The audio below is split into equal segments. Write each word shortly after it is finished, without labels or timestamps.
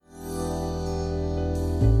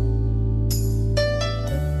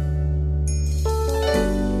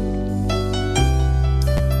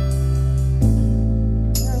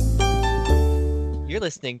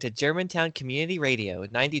listening to Germantown Community Radio,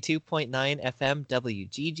 92.9 FM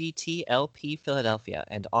WGGT-LP Philadelphia,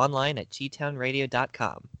 and online at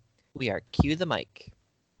gtownradio.com. We are Cue the Mic.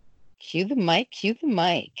 Cue the mic, cue the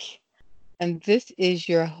mic. And this is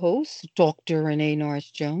your host, Dr. Renee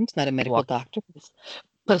Norris-Jones, not a medical doctor,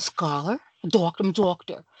 but a scholar, a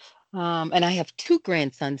doctor. And I have two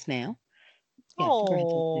grandsons now.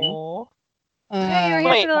 Oh. Hey, you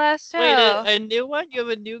were here for the last show. Wait, a new one? You have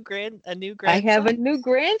a new grandson? I have a new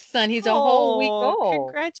grandson. He's a whole week old.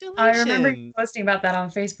 Congratulations. I remember you posting about that on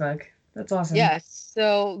Facebook. That's awesome. Yes.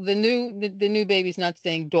 So the new baby's not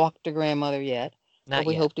saying doctor grandmother yet. But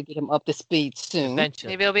we hope to get him up to speed soon.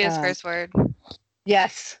 Eventually. Maybe it'll be his first word.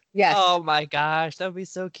 Yes. Oh my gosh, that would be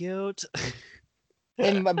so cute.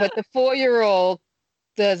 But the 4-year-old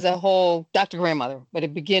does a whole Dr. Grandmother. But at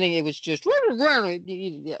the beginning, it was just, but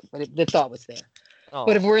the thought was there. Oh.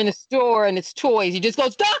 But if we're in the store and it's toys, he just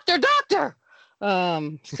goes, doctor.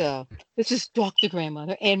 So this is Dr.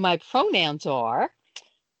 Grandmother. And my pronouns are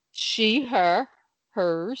she, her,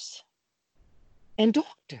 hers, and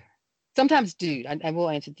doctor. Sometimes dude. I will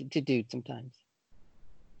answer to dude sometimes.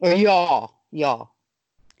 Or y'all.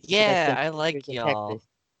 Yeah, I like y'all.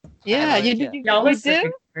 Yeah, you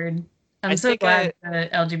do. I'm so glad the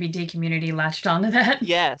LGBT community latched onto that.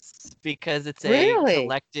 Yes, because it's a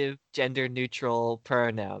collective gender-neutral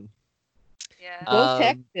pronoun. Yeah. Go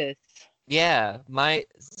Texas. Yeah, my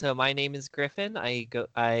name is Griffin.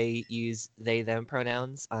 I use they them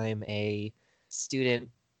pronouns. I'm a student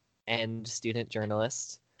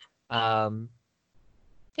journalist.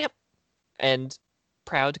 Yep. And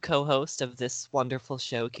proud co-host of this wonderful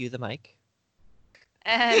show, Cue the Mic.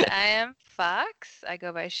 And I am Fox. I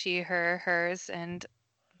go by she, her, hers, and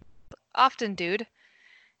often dude.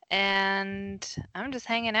 And I'm just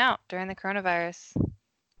hanging out during the coronavirus.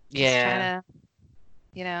 Yeah. Just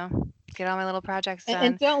trying to, get all my little projects done.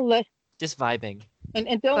 And don't let just vibing.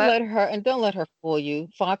 And don't let her fool you.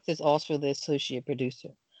 Fox is also the associate producer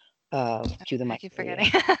of Cue the Mic. I keep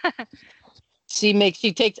forgetting.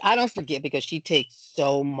 I don't forget because she takes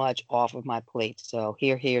so much off of my plate. So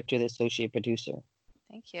here to the associate producer.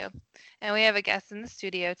 Thank you. And we have a guest in the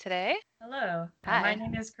studio today. Hello. Hi. My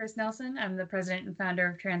name is Chris Nelson. I'm the president and founder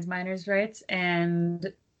of Trans Minors Rights,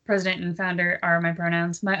 and president and founder are my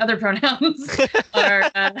pronouns. My other pronouns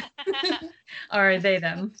are they,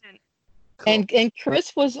 them. Cool. And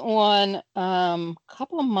Chris was on a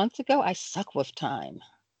couple of months ago. I suck with time.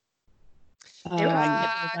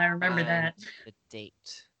 I remember that. The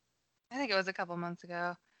date. I think it was a couple months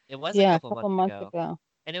ago. It was a couple months ago.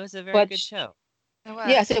 And it was a very good show. It was.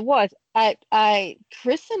 Yes, it was.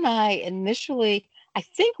 Chris and I initially, I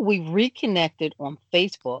think we reconnected on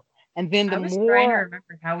Facebook, and then I was trying to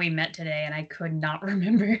remember how we met today, and I could not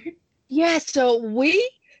remember. Yeah, so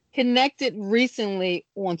we connected recently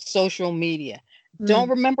on social media. Don't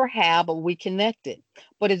remember how, but we connected.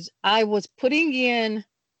 But as I was putting in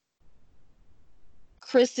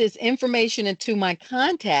Chris's information into my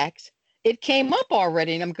contacts, it came up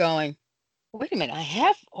already, and I'm going, wait a minute, I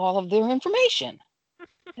have all of their information.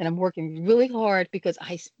 And I'm working really hard because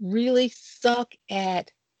I really suck at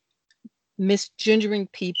misgendering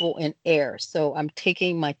people in air. So I'm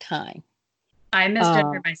taking my time. I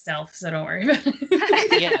misgender myself, so don't worry about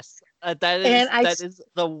it. Yes, that is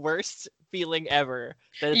the worst feeling ever.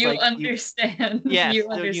 That you understand. Yes, you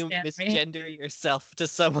misgender yourself to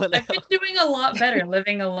someone else. I've been doing a lot better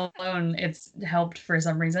living alone. It's helped for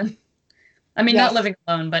some reason. I mean, not living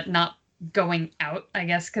alone, but not going out, I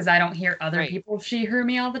guess, because I don't hear other people she, her,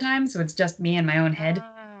 me all the time, so it's just me in my own head.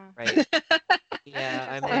 Right.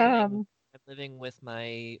 Yeah, I'm living with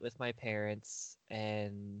my parents,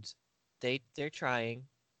 and they're trying.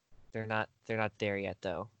 They're not there yet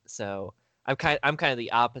though. So I'm kind of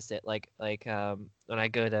the opposite. Like when I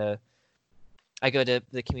go to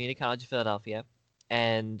the Community College of Philadelphia,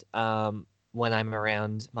 and when I'm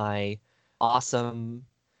around my awesome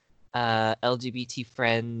LGBT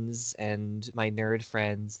friends and my nerd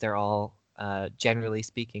friends, they're all generally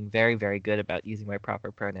speaking very, very good about using my proper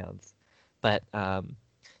pronouns. But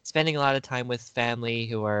spending a lot of time with family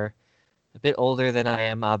who are a bit older than I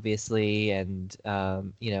am, obviously, and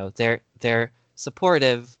they're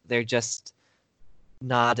supportive. They're just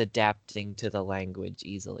not adapting to the language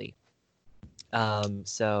easily.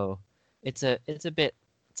 So it's a bit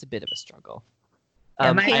of a struggle.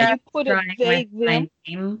 My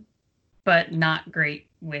name, but not great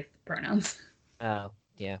with pronouns. Oh,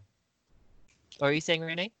 yeah. What are you saying,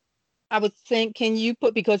 Renee? I would think, can you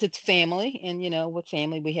put, because it's family, and with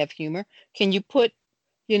family we have humor, can you put,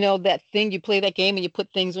 that thing, you play that game and you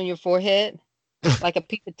put things on your forehead? like a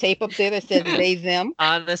piece of tape up there that says they them?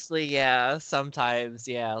 Honestly, yeah. Sometimes,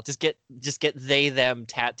 yeah. I'll just get they them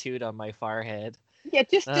tattooed on my forehead. Yeah,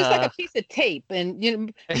 just like a piece of tape, and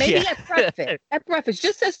maybe Yeah. at breakfast. At breakfast,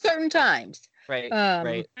 just at certain times. Right,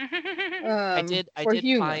 right. I did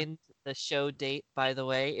humor. find the show date, by the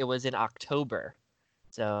way. It was in October.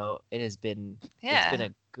 So it's been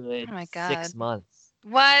a good 6 months.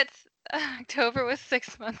 What? October was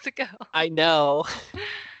 6 months ago. I know.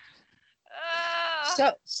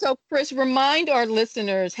 So Chris, remind our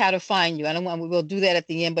listeners how to find you. We'll do that at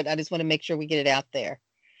the end, but I just want to make sure we get it out there.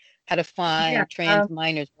 How to find Trans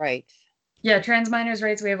Minors' Rights. Yeah, Trans Minors'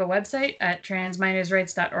 Rights. We have a website at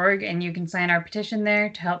transminorsrights.org, and you can sign our petition there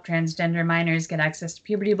to help transgender minors get access to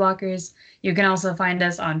puberty blockers. You can also find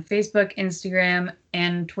us on Facebook, Instagram,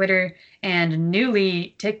 and Twitter, and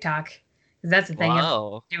newly TikTok. That's the thing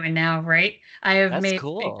I'm doing now, right? I have made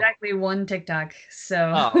exactly one TikTok,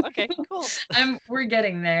 so okay, cool. We're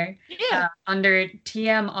getting there. Yeah. Under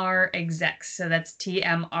TMR Execs, so that's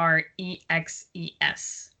TMREXES.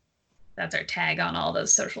 That's our tag on all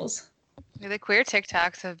those socials. Yeah, the queer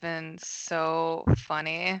TikToks have been so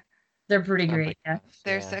funny. They're pretty great, yeah.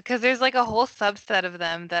 Because there's like a whole subset of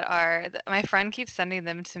them that are. My friend keeps sending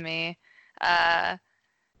them to me.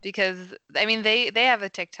 Because I mean they have a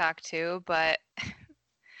TikTok too, but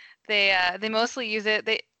they mostly use it.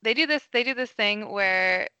 They do this thing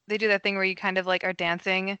where they do that thing where you kind of like are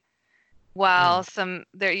dancing while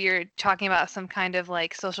you're talking about some kind of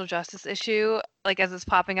like social justice issue, like as it's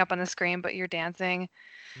popping up on the screen, but you're dancing.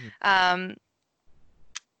 But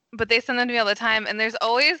they send them to me all the time, and there's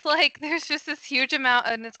always like there's just this huge amount,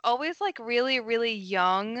 and it's always like really, really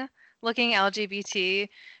young looking LGBT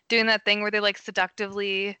doing that thing where they like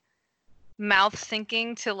seductively mouth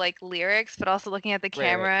syncing to like lyrics, but also looking at the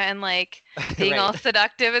camera and like being all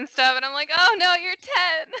seductive and stuff. And I'm like, oh no, you're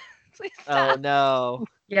 10. Please stop. Oh no.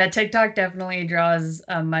 Yeah, TikTok definitely draws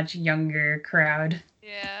a much younger crowd.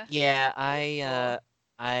 Yeah. Yeah,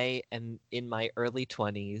 I am in my early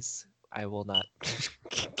 20s. I will not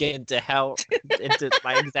get into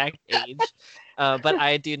my exact age, but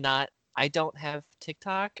I don't have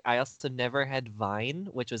TikTok. I also never had Vine,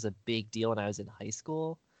 which was a big deal when I was in high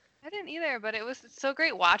school. I didn't either, but it's so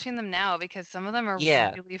great watching them now because some of them are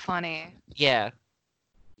really funny. Yeah.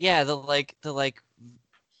 Yeah, the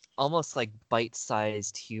almost like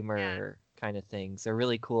bite-sized humor kind of things are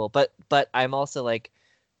really cool. But I'm also like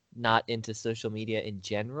not into social media in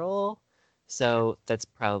general. So that's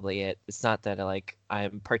probably it. It's not that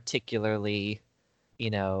I'm particularly,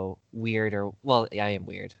 weird or I am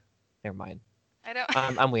weird. Never mind.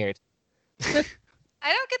 I'm weird.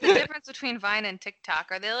 I don't get the difference between Vine and TikTok.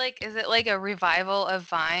 Are they is it like a revival of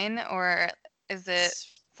Vine or is it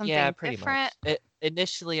something pretty different? Much.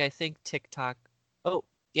 Initially, I think TikTok. Oh,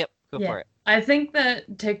 yep, go for it. I think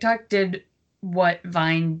that TikTok did what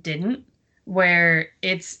Vine didn't, where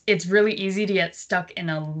it's really easy to get stuck in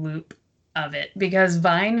a loop of it because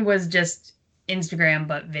Vine was just Instagram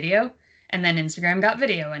but video, and then Instagram got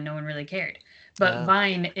video and no one really cared. But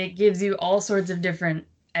Vine, it gives you all sorts of different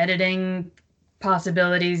editing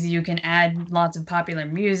possibilities. You can add lots of popular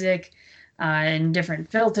music and different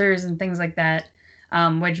filters and things like that,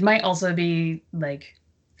 which might also be like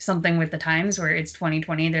something with the times where it's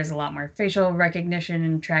 2020. There's a lot more facial recognition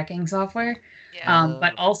and tracking software.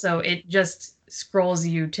 But also it just scrolls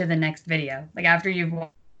you to the next video. Like after you've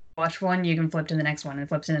watched one, you can flip to the next one and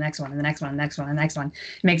flip to the next one and the next one and the next one and the next one.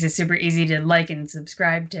 It makes it super easy to like and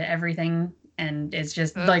subscribe to everything. And it's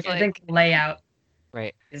just I think layout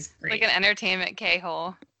is great. Like an entertainment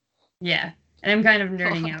K-hole. Yeah. And I'm kind of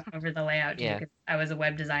nerding out over the layout too because I was a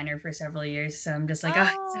web designer for several years. So I'm just like,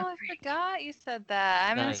 I forgot you said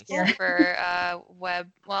that. I'm in school for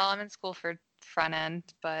web. Well, I'm in school for front end,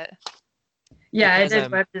 but. Yeah, I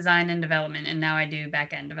did web design and development, and now I do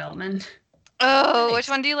back end development. Oh, nice. Which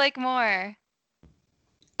one do you like more?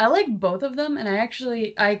 I like both of them, and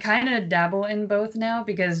I kind of dabble in both now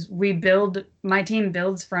because my team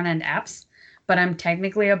builds front end apps, but I'm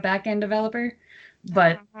technically a back end developer.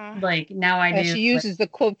 But now I do. She uses the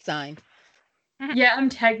quote sign. Yeah, I'm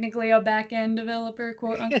technically a back end developer,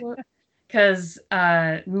 quote unquote, because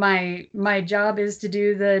my job is to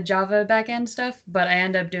do the Java back end stuff, but I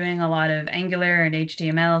end up doing a lot of Angular and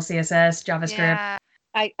HTML, CSS, JavaScript. Yeah.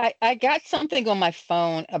 I got something on my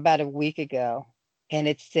phone about a week ago, and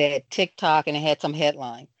it said TikTok, and it had some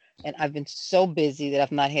headline. And I've been so busy that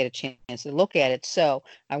I've not had a chance to look at it. So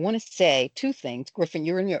I want to say two things. Griffin,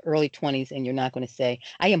 you're in your early 20s, and you're not going to say.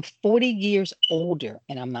 I am 40 years older,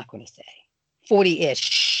 and I'm not going to say.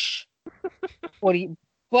 40-ish. 40.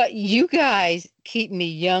 But you guys keep me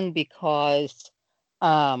young because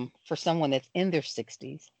for for someone that's in their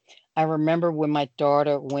 60s. I remember when my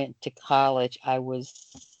daughter went to college, it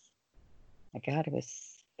was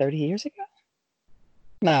 30 years ago.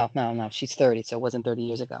 No, she's 30, so it wasn't 30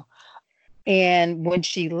 years ago. And when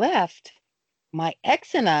she left, my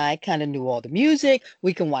ex and I kind of knew all the music.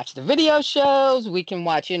 We can watch the video shows. We can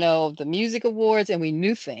watch, the music awards, and we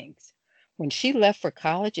knew things. When she left for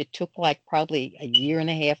college, it took like probably a year and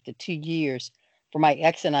a half to 2 years for my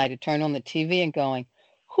ex and I to turn on the TV and going,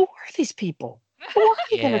 who are these people? Who are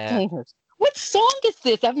these entertainers? What song is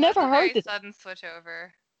this? I've never heard this. Sudden switch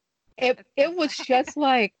over. It was just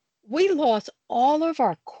like, we lost all of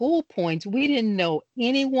our cool points. We didn't know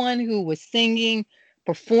anyone who was singing,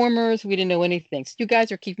 performers. We didn't know anything. So you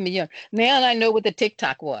guys are keeping me young. Now I know what the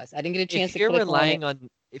TikTok was. I didn't get a chance to click on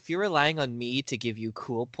it. If you're relying on me to give you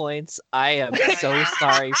cool points, I am so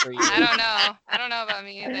sorry for you. I don't know about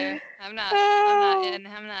me either. I'm not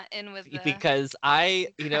in with the... Because I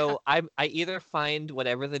either find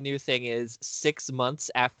whatever the new thing is 6 months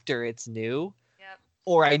after it's new,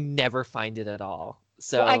 or I never find it at all.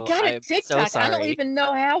 So I got a TikTok. So I don't even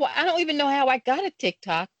know how I got a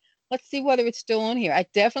TikTok. Let's see whether it's still on here. I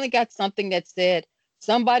definitely got something that said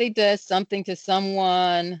somebody does something to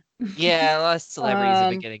someone. Yeah, a lot of celebrities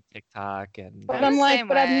have been getting TikTok, but I'm like,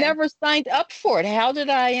 but I've never signed up for it. How did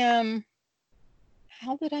I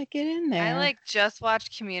get in there? I just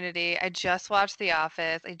watched Community. I just watched The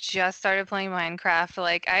Office. I just started playing Minecraft.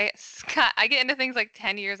 I get into things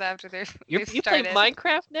 10 years after you started. play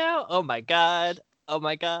Minecraft now? Oh my god. I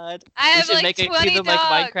have should make 20 a dogs.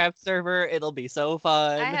 Minecraft server. It'll be so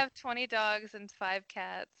fun. I have 20 dogs and 5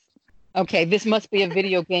 cats. Okay, this must be a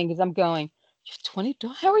video game because I'm going, you have 20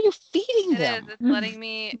 dogs? How are you feeding them? It is.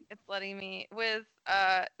 It's letting me with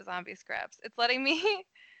zombie scraps. It's letting me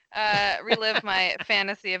relive my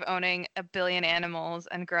fantasy of owning a billion animals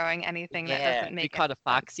and growing anything that doesn't make it. You caught a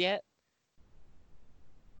fox yet?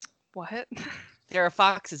 What? There are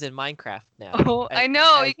foxes in Minecraft now. Oh, I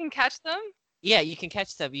know. You can catch them? Yeah, you can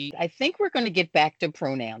catch them. I think we're going to get back to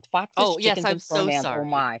pronouns. Foxes, chickens, I'm and pronouns. so sorry. Oh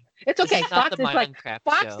my. It's okay.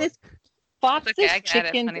 Foxes,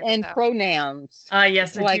 chickens, and pronouns.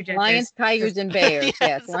 Yes, like lions, tigers, and bears.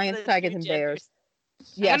 Yes, lions, tigers, and bears.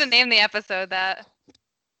 Yes. I'm going to name the episode that.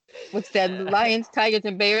 What's that? Lions, tigers,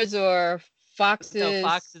 and bears, or foxes? No,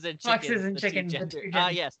 foxes and chickens. Foxes and chickens.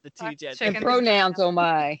 Yes, the two genders. And pronouns, oh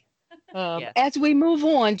my. Yes. As we move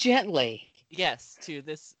on gently. Yes, to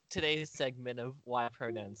today's segment of Why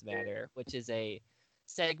Pronouns Matter, which is a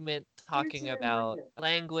segment talking about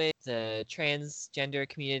language, the transgender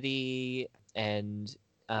community, and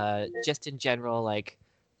just in general,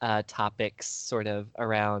 topics sort of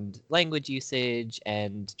around language usage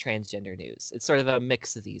and transgender news. It's sort of a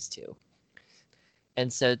mix of these two.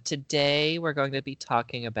 And so today we're going to be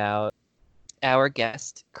talking about our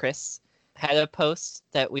guest, Chris, had a post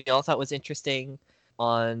that we all thought was interesting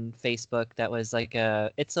on Facebook that was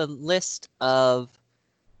it's a list of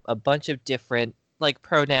a bunch of different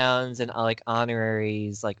pronouns and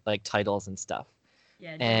honoraries, like titles and stuff.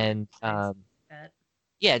 Yeah. And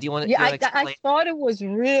do you want to? Yeah, I thought it was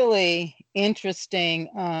really interesting.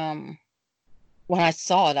 When I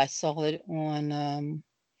saw it on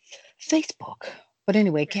Facebook. But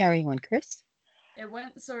anyway, carry on, Chris. It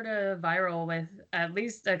went sort of viral with at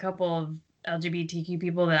least a couple of LGBTQ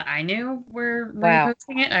people that I knew were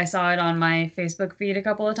reposting it. I saw it on my Facebook feed a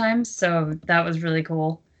couple of times, so that was really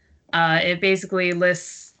cool. It basically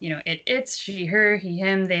lists, it's, she, her, he,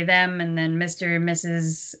 him, they, them, and then Mr.,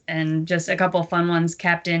 Mrs., and just a couple fun ones.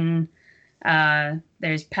 Captain,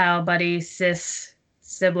 there's pal, buddy, sis,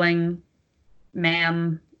 sibling,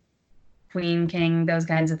 ma'am, queen, king, those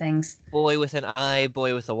kinds of things. Boy with an I,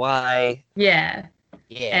 boy with a Y. Yeah.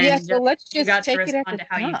 Yeah, so let's just take it at the top.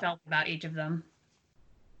 How you felt about each of them.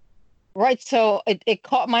 Right, so it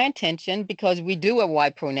caught my attention because we do a Why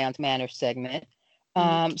Pronouns Matter segment.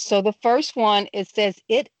 So the first one, it says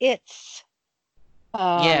it's.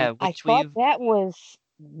 I thought that was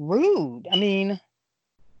rude. I mean,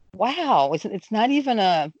 wow, it's not even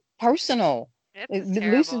a personal. It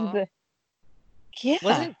loses the.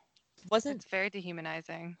 Yeah. It's very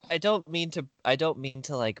dehumanizing. I don't mean to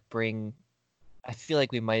bring. I feel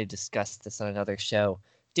like we might have discussed this on another show.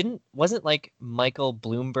 Wasn't Michael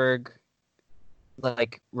Bloomberg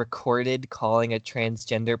recorded calling a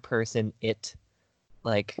transgender person it,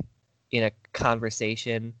 in a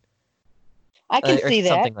conversation? I can see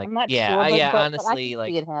that. I'm not sure. Honestly, but I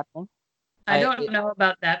can see it happen. I don't know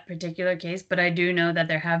about that particular case, but I do know that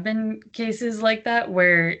there have been cases like that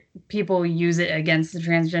where people use it against the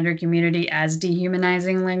transgender community as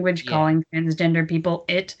dehumanizing language, calling transgender people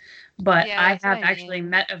it. But I have actually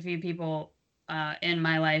met a few people in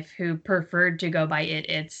my life who preferred to go by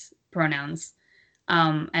its pronouns.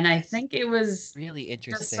 And I think it was really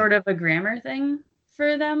interesting. Just sort of a grammar thing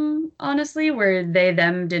for them, honestly, where they,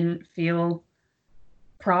 them didn't feel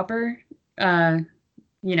proper,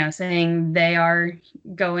 saying they are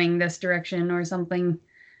going this direction or something.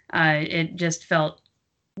 It just felt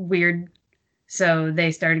weird. So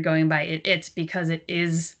they started going by it's because it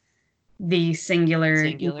is the singular.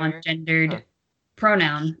 Non-gendered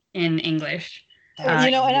pronoun in English.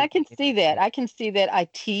 And I can see that. I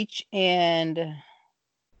teach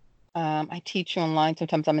I teach online.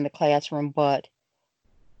 Sometimes I'm in the classroom, but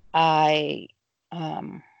I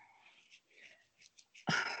am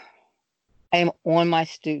on my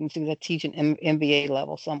students because I teach an MBA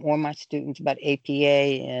level. So I'm on my students about APA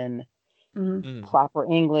and proper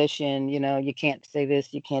English, and you can't say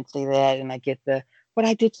this, you can't say that, and I get but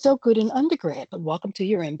I did so good in undergrad, but welcome to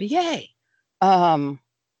your MBA.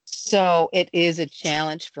 So it is a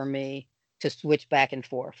challenge for me to switch back and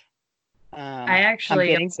forth. I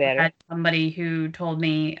actually had somebody who told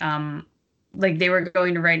me like they were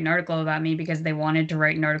going to write an article about me because they wanted to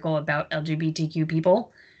write an article about LGBTQ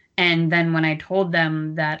people. And then when I told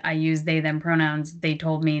them that I use they, them pronouns, they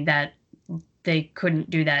told me that they couldn't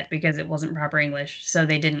do that because it wasn't proper English. So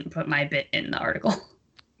they didn't put my bit in the article.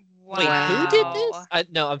 Wow. Wait, who did this?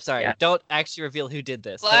 No, I'm sorry. Yeah. Don't actually reveal who did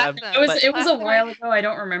this. It was a while ago. I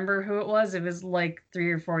don't remember who it was. It was like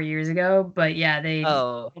 3 or 4 years ago. But yeah, they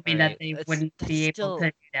told me that they wouldn't be able to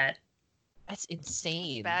do that. That's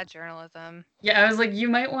insane. Bad journalism. Yeah, I was like, you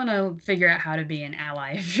might want to figure out how to be an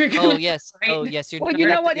ally if you're going. Oh yes. You're well, you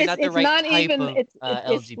know what? It's not even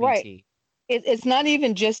LGBT. Right. It's not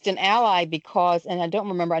even just an ally because, and I don't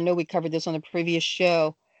remember. I know we covered this on the previous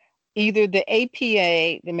show. Either the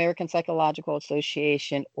APA, the American Psychological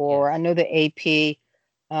Association, or I know the AP,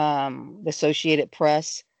 the Associated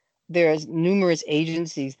Press, there's numerous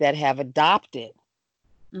agencies that have adopted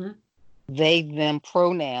they, them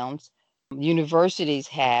pronouns. Universities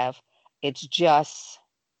have. It's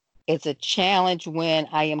a challenge when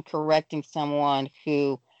I am correcting someone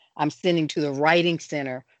who I'm sending to the writing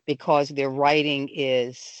center because their writing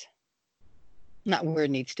is not where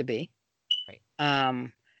it needs to be. Right.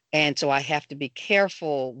 And so I have to be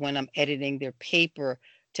careful when I'm editing their paper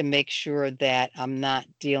to make sure that I'm not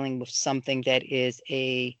dealing with something that is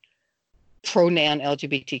a pronoun,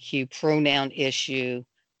 LGBTQ pronoun issue,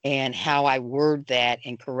 and how I word that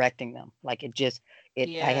and correcting them. Like I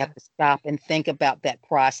have to stop and think about that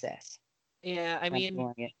process. Yeah, I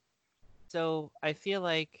mean, so I feel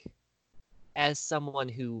like as someone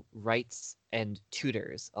who writes and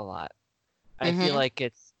tutors a lot, I feel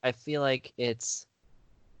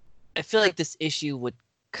like this issue would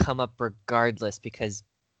come up regardless because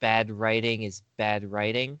bad writing is bad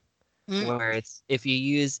writing. Where it's if you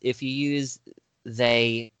use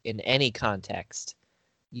they in any context,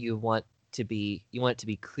 you want it to be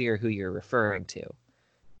clear who you're referring to,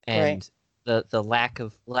 and the lack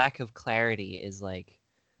of clarity is like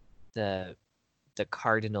the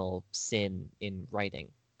cardinal sin in writing,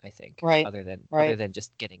 I think. Other than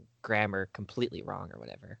just getting grammar completely wrong or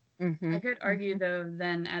whatever. I could argue, though,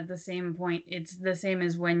 then at the same point, it's the same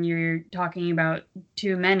as when you're talking about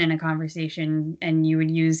two men in a conversation and you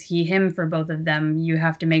would use he, him for both of them. You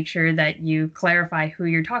have to make sure that you clarify who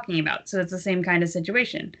you're talking about. So it's the same kind of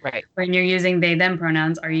situation. Right. When you're using they, them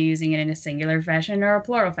pronouns, are you using it in a singular fashion or a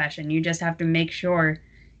plural fashion? You just have to make sure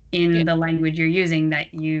in the language you're using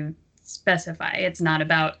that you specify. It's not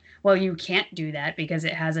about, well, you can't do that because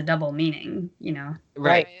it has a double meaning,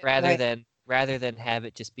 Right. Rather than have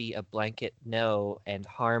it just be a blanket no and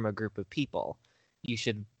harm a group of people, you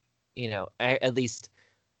should, at least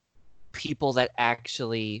people that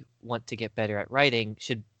actually want to get better at writing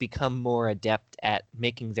should become more adept at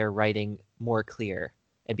making their writing more clear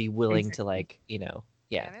and be willing to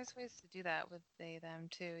there's ways to do that with they, them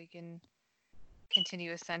too. You can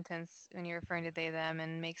continue a sentence when you're referring to they, them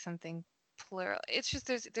and make something plural. It's just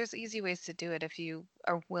there's easy ways to do it if you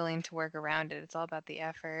are willing to work around it. It's all about the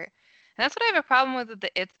effort. And that's what I have a problem with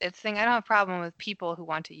the it's thing. I don't have a problem with people who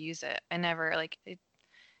want to use it. I never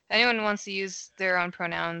anyone wants to use their own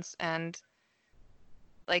pronouns and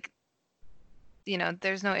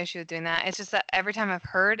there's no issue with doing that. It's just that every time I've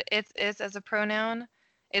heard it's as a pronoun,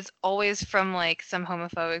 it's always from some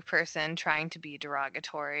homophobic person trying to be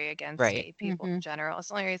derogatory against gay people in general. It's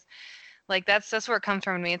hilarious. That's where it comes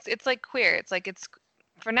from to me. It's like queer. It's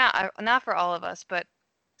for now, not for all of us, but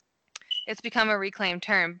it's become a reclaimed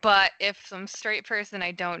term. But if some straight person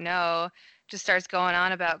I don't know just starts going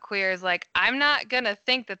on about queers, I'm not going to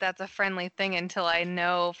think that that's a friendly thing until I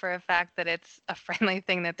know for a fact that it's a friendly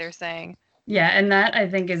thing that they're saying. Yeah, and that I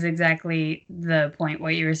think is exactly the point,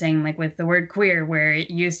 what you were saying, like with the word queer, where it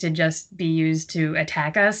used to just be used to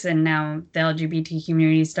attack us, and now the LGBT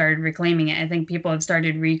community started reclaiming it. I think people have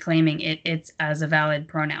started reclaiming it's as a valid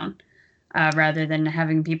pronoun. Rather than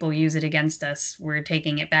having people use it against us, we're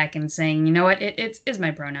taking it back and saying, you know what, it is my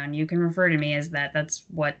pronoun. You can refer to me as that. That's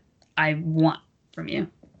what I want from you.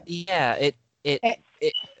 Yeah, it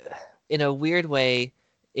in a weird way,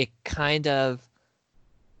 it kind of.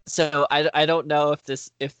 So I don't know if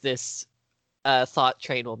this thought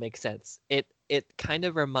train will make sense. It kind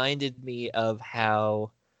of reminded me of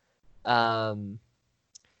how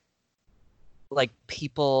like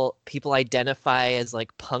people identify as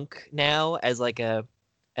like punk now as like a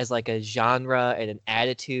genre and an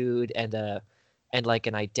attitude and like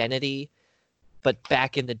an identity, but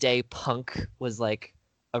back in the day punk was like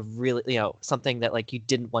a really, something that like you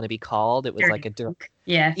didn't want to be called. It was like a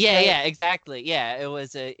yeah exactly, yeah, it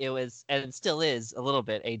was and still is a little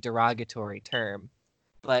bit a derogatory term.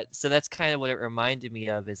 But so that's kind of what it reminded me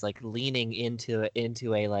of, is like leaning into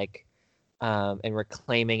a like and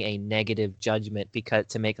reclaiming a negative judgment because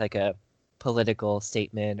to make like a political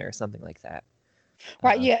statement or something like that.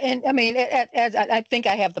 Right. Yeah. And I mean, as I think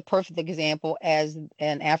I have the perfect example as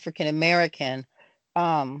an African American,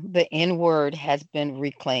 the N word has been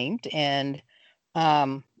reclaimed, and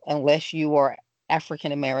unless you are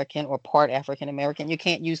African American or part African American, you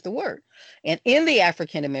can't use the word. And in the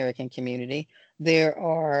African American community, there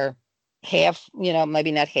are half,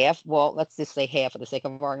 maybe not half, well, let's just say half for the sake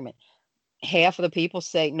of argument. Half of the people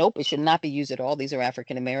say, nope, it should not be used at all. These are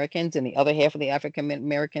African Americans. And the other half of the African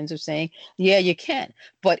Americans are saying, yeah, you can.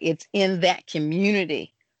 But it's in that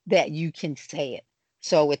community that you can say it.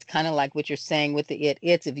 So it's kind of like what you're saying with the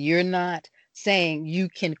it's. If you're not saying you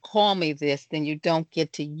can call me this, then you don't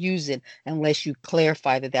get to use it unless you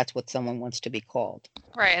clarify that that's what someone wants to be called.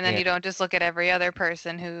 Right, and then you don't just look at every other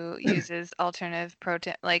person who uses alternative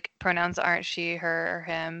pronouns aren't she, her, or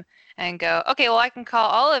him, and go, okay, well, I can call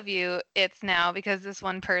all of you it's now because this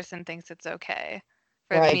one person thinks it's okay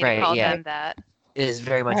for me to call them that. It is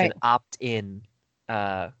very much an opt-in,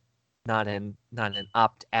 not an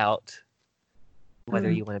opt-out,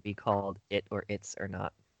 whether you want to be called it or its or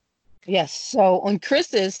not. Yes. So on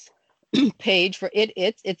Chris's page for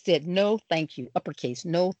it said no thank you, uppercase,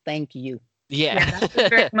 no thank you. Yeah. That's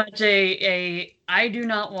very much a I do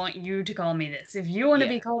not want you to call me this. If you want to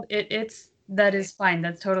be called it's, that is fine.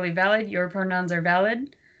 That's totally valid. Your pronouns are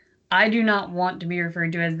valid. I do not want to be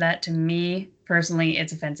referred to as that. To me personally,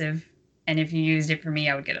 it's offensive. And if you used it for me,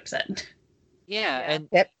 I would get upset. Yeah, and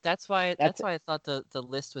that's why I thought the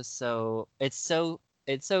list was so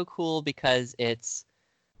cool, because it's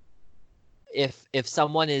if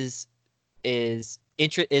someone is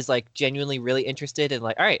like genuinely really interested in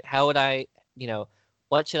like, all right, how would I,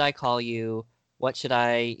 what should I call you? What should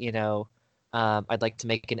I, I'd like to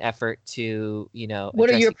make an effort to, what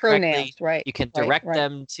are your pronouns, right? You can direct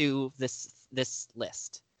them to this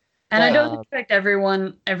list. And I don't expect every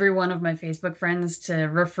one of my Facebook friends to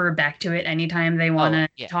refer back to it anytime they want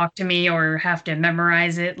to talk to me or have to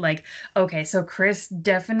memorize it. Like, okay, so Chris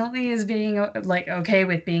definitely is being like okay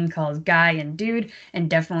with being called guy and dude, and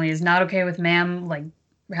definitely is not okay with ma'am. Like,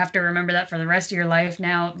 have to remember that for the rest of your life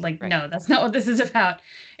now. Like, no, that's not what this is about.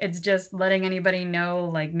 It's just letting anybody know,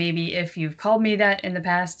 like, maybe if you've called me that in the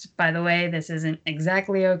past, by the way, this isn't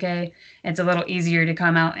exactly okay. It's a little easier to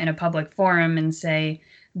come out in a public forum and say,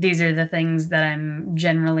 these are the things that I'm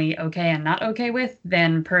generally okay and not okay with,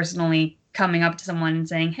 than personally coming up to someone and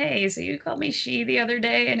saying, hey, so you called me she the other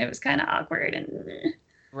day and it was kind of awkward. And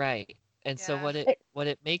right. And so what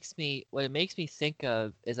it makes me think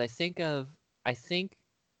of is I think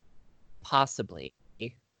possibly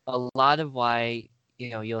a lot of why,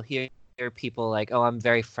 you'll hear people like, oh, I'm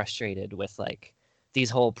very frustrated with like these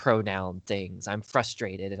whole pronoun things. I'm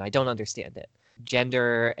frustrated and I don't understand it.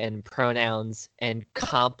 Gender and pronouns and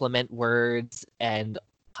complement words and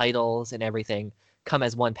titles and everything come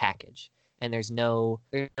as one package, and there's no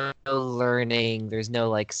learning, there's no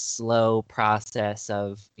like slow process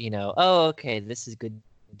of, oh, okay, this is good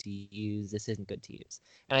to use, this isn't good to use.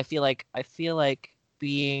 And I feel like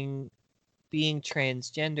being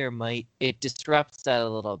transgender it disrupts that a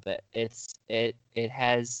little bit. It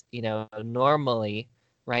has, normally,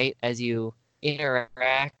 right, as you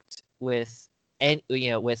interact with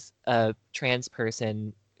with a trans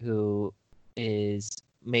person who is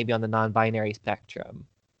maybe on the non-binary spectrum,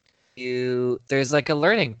 there's like a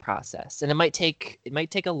learning process, and it might take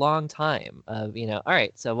a long time of, all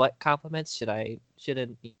right, so what compliments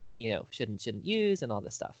shouldn't use, and all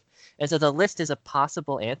this stuff. And so the list is a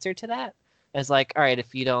possible answer to that, as like, all right,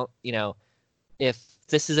 if you don't, if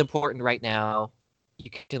this is important right now.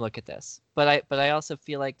 You can look at this. But I also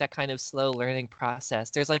feel like that kind of slow learning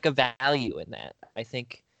process, there's like a value in that. I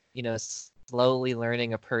think, slowly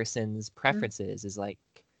learning a person's preferences is like,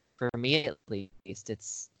 for me at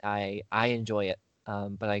least, I enjoy it.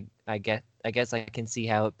 But I guess I can see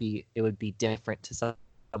how it would be different to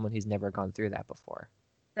someone who's never gone through that before.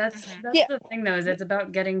 That's the thing, though, is it's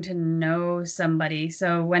about getting to know somebody.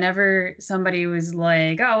 So whenever somebody was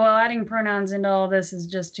like, oh, well, adding pronouns into all this is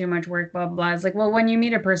just too much work, blah, blah. It's like, well, when you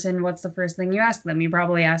meet a person, what's the first thing you ask them? You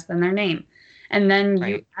probably ask them their name. And then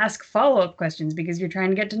you ask follow-up questions because you're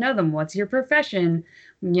trying to get to know them. What's your profession?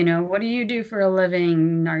 What do you do for a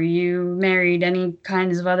living? Are you married? Any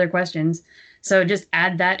kinds of other questions. So just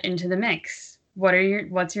add that into the mix.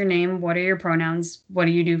 What's your name? What are your pronouns? What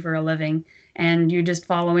do you do for a living? And you just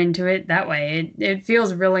follow into it that way. It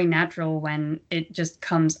feels really natural when it just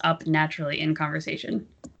comes up naturally in conversation.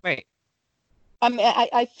 Right. I mean,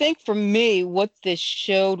 I think for me, what this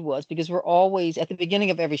showed was, because we're always, at the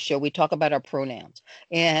beginning of every show, we talk about our pronouns.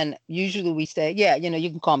 And usually we say, yeah, you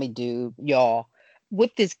can call me dude, y'all.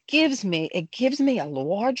 What this gives me, it gives me a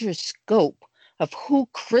larger scope of who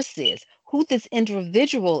Chris is, who this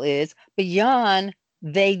individual is beyond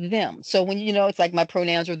they, them. So when, it's like my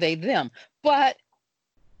pronouns are they, them. But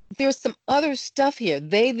there's some other stuff here.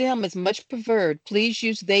 They, them is much preferred. Please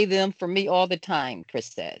use they, them for me all the time, Chris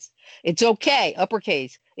says. It's okay,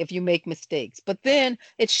 uppercase, if you make mistakes. But then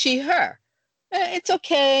it's she, her. It's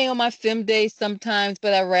okay on my fem days sometimes,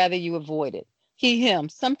 but I'd rather you avoid it. He, him,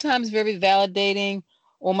 sometimes very validating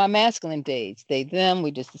on my masculine days. They, them, we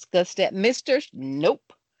just discussed that. Mr.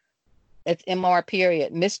 Nope. It's MR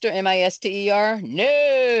period. Mr. MISTER?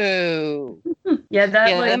 No.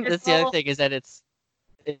 That's the other thing, is that it's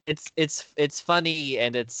funny,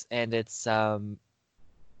 and it's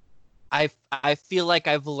I feel like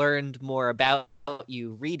I've learned more about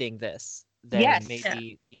you reading this than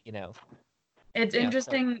maybe It's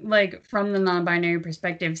interesting, like, from the non-binary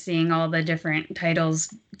perspective, seeing all the different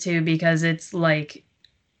titles too, because it's like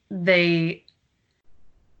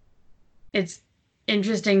it's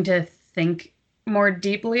interesting to think more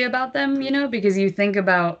deeply about them, because you think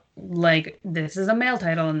about, like, this is a male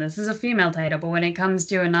title and this is a female title, but when it comes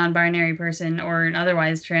to a non-binary person or an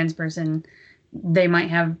otherwise trans person, they might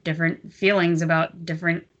have different feelings about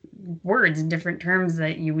different words and different terms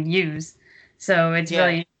that you would use. So it's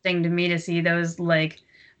really interesting to me to see those, like,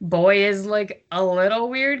 boy is like a little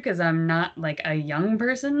weird because I'm not like a young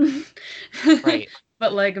person. Right.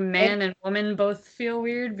 But like man and woman both feel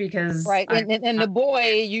weird because and the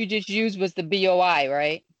boy you just used was the BOI,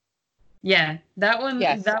 right? Yeah, that one.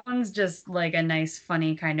 Yes. That one's just like a nice,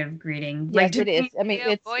 funny kind of greeting. Yes, it is. I mean,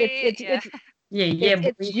 it's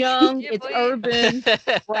young, it's urban,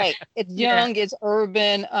 right? It's young, it's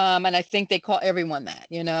urban, and I think they call everyone that.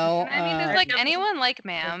 I mean, there's like anyone like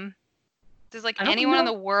ma'am. There's like anyone in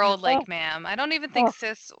the world like ma'am. I don't even think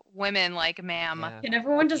cis women like ma'am. Yeah. Can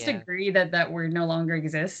everyone just agree that word no longer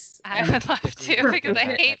exists? I would love to, because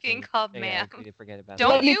I hate being called ma'am.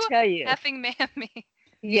 Don't you effing ma'am me.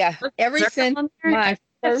 Yeah, ever since my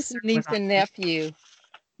first niece and nephew,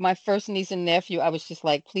 I was just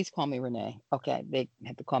like, please call me Renee. Okay, they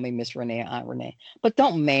had to call me Miss Renee, Aunt Renee. But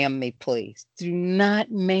don't ma'am me, please. Do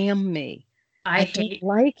not ma'am me. I hate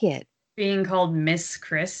like it. Being called Miss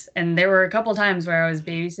Chris, and there were a couple times where I was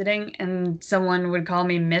babysitting and someone would call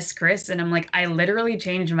me Miss Chris, and I'm like, I literally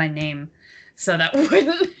changed my name so that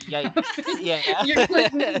wouldn't. Yeah. You're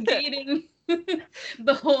like negating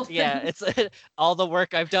the whole thing. Yeah, it's all the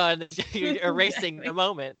work I've done. You're erasing the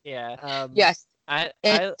moment. Yeah. Yes. I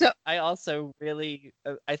also really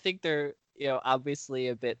I think they're obviously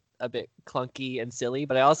a bit clunky and silly,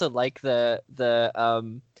 but I also like the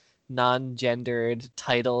non-gendered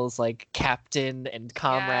titles like captain and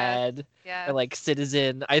comrade, or like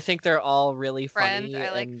citizen. I think they're all really funny. I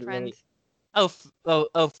like friend. Really...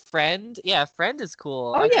 friend. Yeah, friend is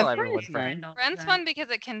cool. I call everyone friend. Friend's fun because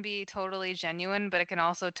it can be totally genuine, but it can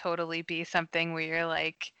also totally be something where you're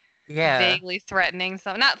like vaguely threatening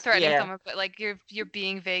someone. Not threatening someone, but like you're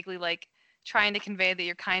being vaguely like trying to convey that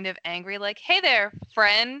you're kind of angry. Like, hey there,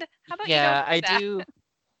 friend. How about you don't do that?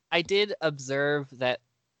 I did observe that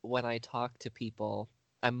when I talk to people,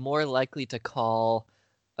 I'm more likely to call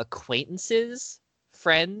acquaintances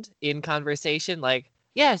friend in conversation. Like,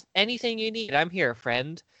 yes, anything you need, I'm here,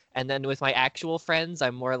 friend. And then with my actual friends,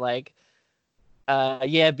 I'm more like,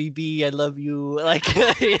 yeah, BB, I love you. Like,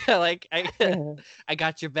 like I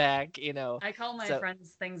got your back. I call my friends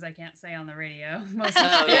things I can't say on the radio.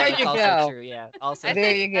 There you go. True, yeah. Also,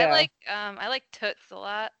 there you go. I like toots a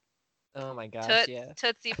lot. Oh my gosh, Toots, yeah.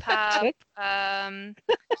 Tootsie Pop,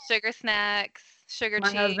 sugar snacks, Sugar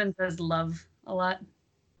My tea. husband says love a lot.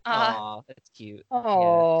 Oh, that's cute.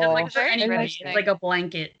 Oh, It's like for very anybody, interesting. it's like a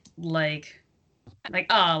blanket, like,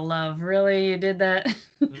 oh, love, really, you did that?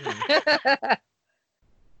 Mm.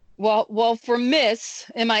 well, for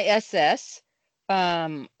Miss MISS,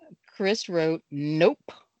 Chris wrote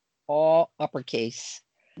nope, all uppercase.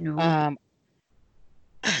 No.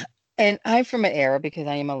 And I'm from an era, because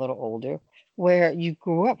I am a little older, where you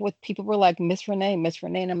grew up with people were like Miss Renee,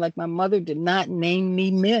 and I'm like, my mother did not name me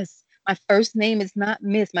Miss. My first name is not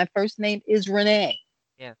Miss. My first name is Renee.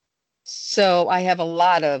 Yeah. So I have a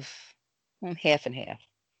lot of half and half.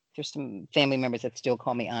 There's some family members that still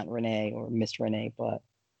call me Aunt Renee or Miss Renee, but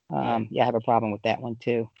yeah, I have a problem with that one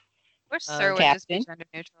too. Or sir would just be Captain. gender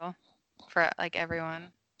neutral for like everyone.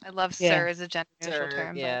 I love Yeah. sir as a gender neutral Sir,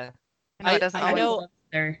 term. yeah. But I know it doesn't always. know.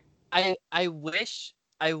 There. I wish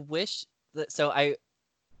that. So I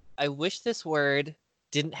wish this word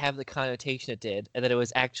didn't have the connotation it did, and that it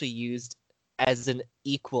was actually used as an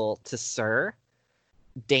equal to sir.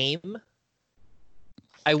 Dame.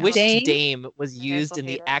 I wish dame was used in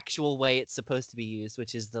the actual way it's supposed to be used,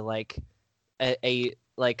 which is the like as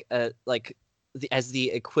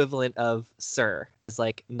the equivalent of sir. It's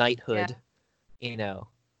like knighthood, you know.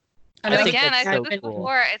 And again, I said this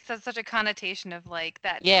before, it says such a connotation of like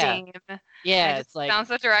that dame. Yeah, it's like sounds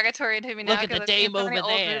so derogatory to me now. Look at the dame over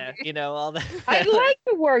there, you know, all that. I like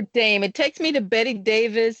the word dame. It takes me to Betty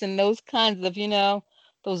Davis and those kinds of, you know,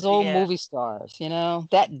 those old movie stars, you know,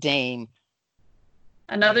 that dame.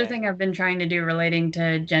 Another thing I've been trying to do relating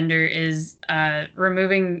to gender is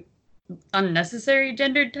removing unnecessary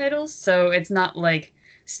gendered titles. So it's not like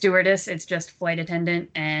stewardess, it's just flight attendant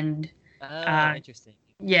and interesting.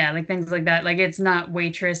 Yeah, like things like that. Like it's not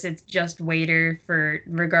waitress, it's just waiter for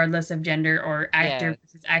regardless of gender, or actor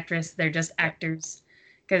versus actress. They're just actors.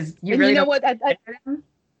 Because you really know what?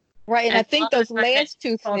 Right, and I think those last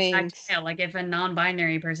two things. Like if a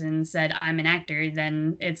non-binary person said I'm an actor,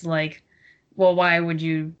 then it's like, well, why would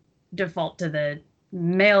you default to the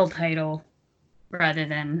male title rather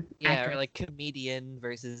than actress? Or like comedian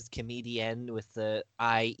versus comedian with the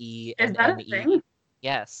IE and ME. Thing?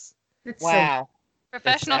 Yes. It's wow.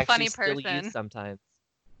 Professional funny person. Still used sometimes.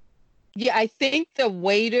 Yeah, I think the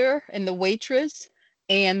waiter and the waitress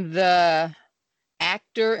and the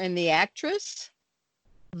actor and the actress,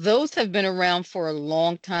 those have been around for a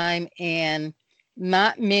long time, and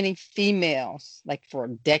not many females, like for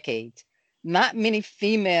decades, not many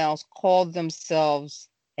females call themselves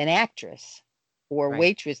an actress or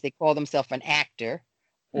waitress. They call themselves an actor,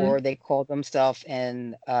 or they call themselves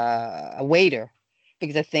a waiter,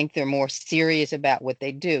 because I think they're more serious about what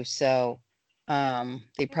they do. So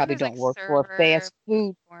they probably don't work for a fast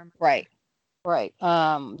food. Right.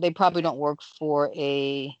 They probably don't work for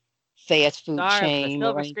a fast food chain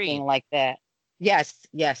or anything like that. Yes.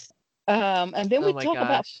 And then we talk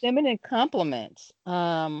about feminine compliments.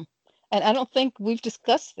 And I don't think we've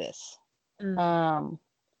discussed this.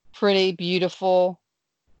 Pretty, beautiful,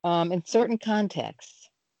 in certain contexts.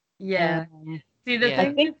 Yeah. See, the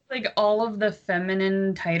thing is, like, all of the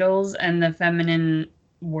feminine titles and the feminine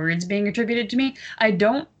words being attributed to me, I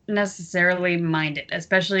don't necessarily mind it,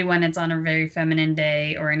 especially when it's on a very feminine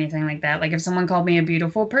day or anything like that. Like, if someone called me a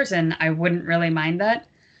beautiful person, I wouldn't really mind that.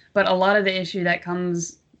 But a lot of the issue that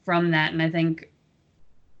comes from that, and I think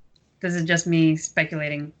this is just me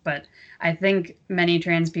speculating, but I think many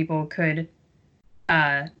trans people could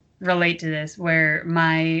relate to this, where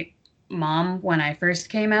my mom, when I first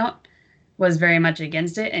came out, was very much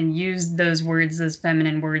against it and used those words, those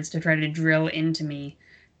feminine words, to try to drill into me,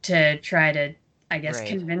 to try to, I guess,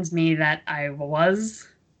 convince me that I was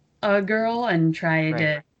a girl and try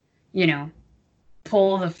to, you know,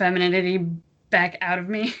 pull the femininity back out of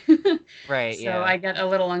me. So I get a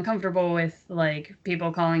little uncomfortable with, like,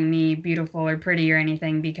 people calling me beautiful or pretty or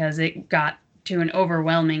anything, because it got to an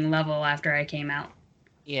overwhelming level after I came out.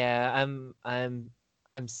 Yeah, I'm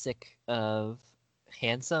sick of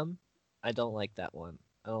handsome. I don't like that one.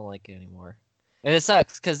 I don't like it anymore. And it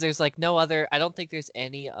sucks because there's like no other, I don't think there's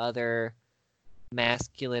any other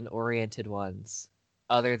masculine oriented ones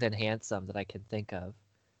other than handsome that I can think of.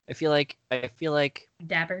 I feel like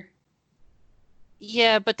dapper.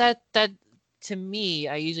 Yeah, but that to me,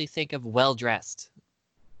 I usually think of well dressed.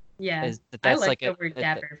 Yeah, I like the word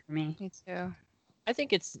dapper for me. Me too. I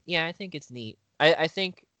think it's neat. I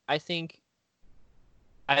think I've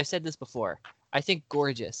said this before. I think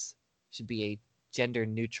gorgeous should be a gender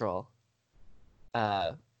neutral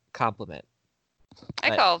compliment.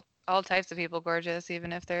 I call all types of people gorgeous,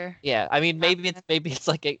 even if they're Yeah, I mean, maybe it's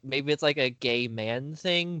like a gay man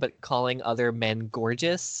thing, but calling other men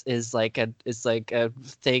gorgeous is like a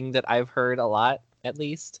thing that I've heard a lot, at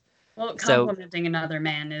least. Well, complimenting another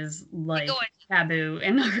man is like taboo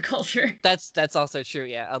in our culture. That's also true,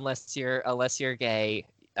 yeah. Unless you're gay,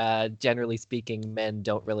 generally speaking, men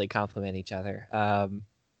don't really compliment each other.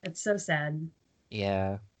 It's so sad.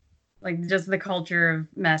 Yeah. Like just the culture of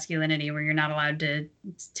masculinity where you're not allowed to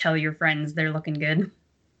tell your friends they're looking good.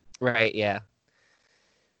 Right, yeah.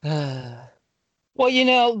 Well,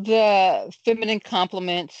 the feminine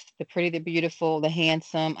compliments, the pretty, the beautiful, the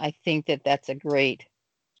handsome, I think that's a great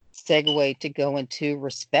segue to go into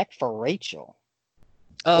respect for Rachel.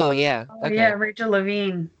 Oh, yeah. Okay. Yeah, Rachel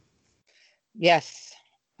Levine. Yes.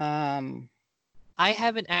 I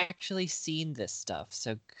haven't actually seen this stuff,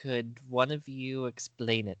 so could one of you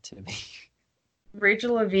explain it to me?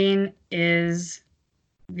 Rachel Levine is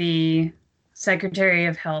the Secretary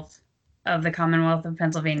of Health of the Commonwealth of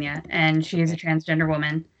Pennsylvania, and she is a transgender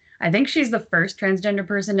woman. I think she's the first transgender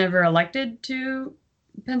person ever elected to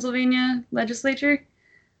Pennsylvania legislature.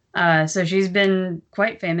 So she's been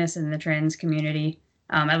quite famous in the trans community,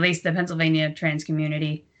 at least the Pennsylvania trans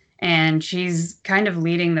community, and she's kind of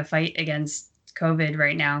leading the fight against COVID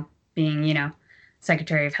right now, being,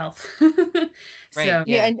 Secretary of Health. Right. So,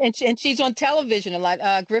 yeah, and she's on television a lot.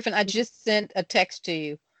 Griffin, I just sent a text to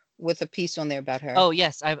you with a piece on there about her. Oh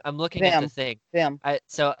yes, I'm looking at the thing. It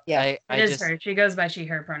is her. She goes by she,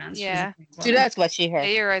 her pronouns. Yeah. So that's what she, her. Yeah,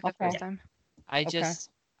 you're right the first time. I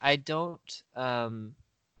don't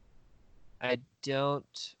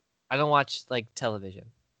watch like television.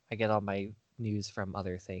 I get all my news from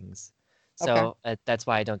other things. So that's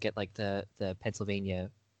why I don't get like the Pennsylvania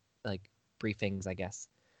like briefings, I guess.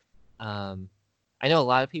 I know a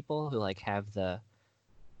lot of people who like have the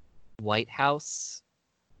White House.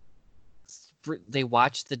 They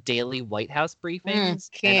watch the daily White House briefings,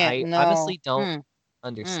 and I honestly don't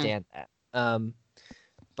understand that.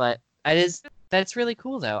 But that's really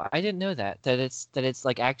cool though. I didn't know that it's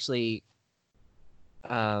like actually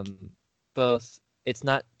both. It's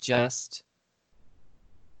not just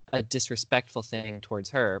a disrespectful thing towards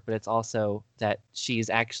her, but it's also that she's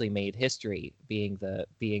actually made history being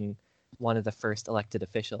one of the first elected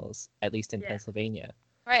officials, at least in Pennsylvania.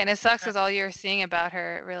 Right, and it sucks because all you're seeing about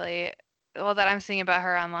her really, well, that I'm seeing about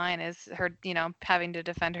her online is her, having to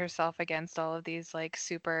defend herself against all of these like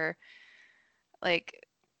super, like,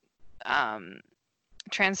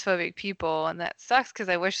 transphobic people, and that sucks because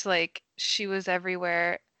I wish like she was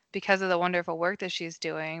everywhere because of the wonderful work that she's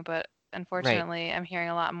doing, but unfortunately, I'm hearing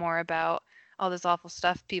a lot more about all this awful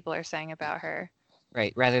stuff people are saying about her.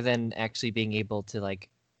 Right. Rather than actually being able to like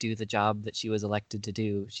do the job that she was elected to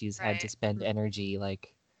do, she's had to spend energy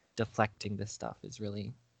like deflecting this stuff. Is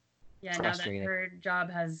really frustrating. Now that her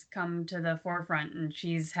job has come to the forefront and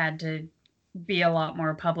she's had to be a lot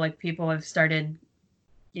more public, people have started,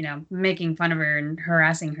 making fun of her and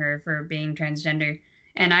harassing her for being transgender.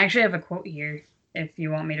 And I actually have a quote here if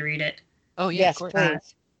you want me to read it. Oh yeah, yes, of course.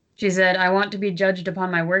 Please. She said, "I want to be judged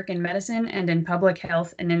upon my work in medicine and in public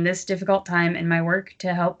health, and in this difficult time in my work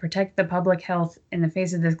to help protect the public health in the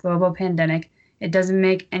face of this global pandemic. It doesn't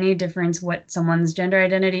make any difference what someone's gender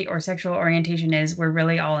identity or sexual orientation is. We're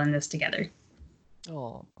really all in this together."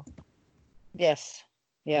 Oh. Yes.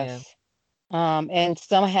 Yeah. And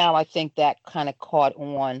somehow I think that kind of caught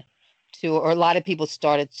on to, or a lot of people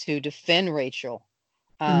started to defend Rachel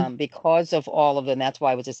because of all of them. That's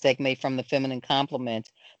why it was a segue from the feminine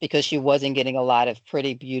compliment, because she wasn't getting a lot of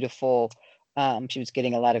pretty, beautiful. She was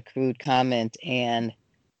getting a lot of crude comment, and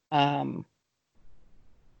and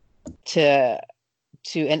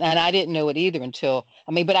I didn't know it either until,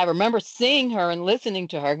 but I remember seeing her and listening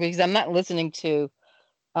to her, because I'm not listening to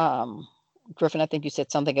Griffin. I think you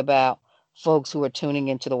said something about folks who are tuning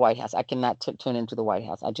into the White House. I cannot tune into the White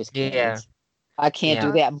House. I just can't. Yeah. I can't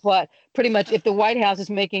do that. But pretty much, if the White House is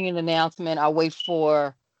making an announcement, I'll wait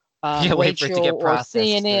for Rachel or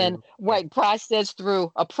CNN, processed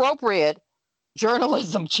through appropriate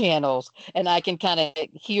journalism channels, and I can kind of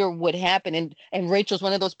hear what happened. And Rachel's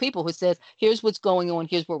one of those people who says, "Here's what's going on.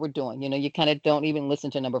 Here's what we're doing." You kind of don't even listen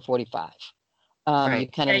to number 45. You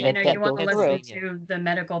kind of let that you want go to through. listen to the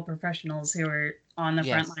medical professionals who are on the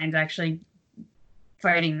front lines actually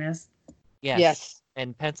fighting this. Yes.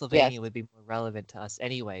 And Pennsylvania would be more relevant to us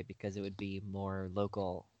anyway, because it would be more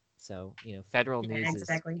local. So, federal news is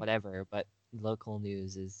whatever, but local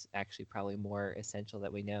news is actually probably more essential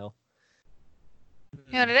that we know.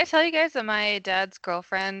 Did I tell you guys that my dad's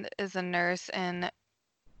girlfriend is a nurse in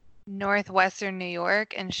northwestern New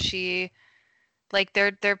York, and she, like,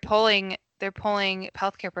 they're polling they're pulling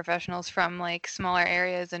healthcare professionals from like smaller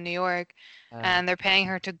areas in New York, and they're paying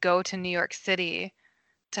her to go to New York City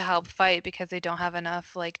to help fight because they don't have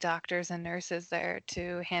enough like doctors and nurses there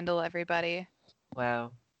to handle everybody.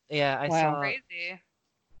 Wow. Yeah, Crazy.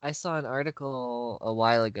 I saw an article a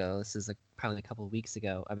while ago. This is probably a couple of weeks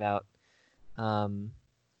ago about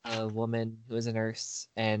a woman who was a nurse,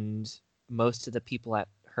 and most of the people at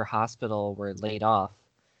her hospital were laid off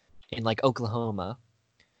in like Oklahoma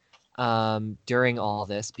during all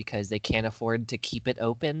this because they can't afford to keep it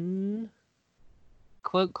open,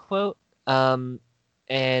 quote quote.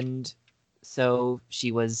 And so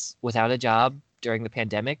she was without a job during the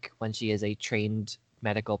pandemic when she is a trained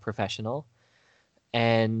medical professional.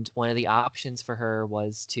 And one of the options for her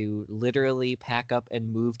was to literally pack up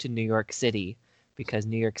and move to New York City because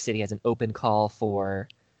New York City has an open call for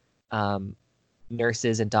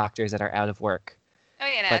nurses and doctors that are out of work. Oh,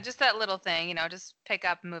 yeah, just that little thing, just pick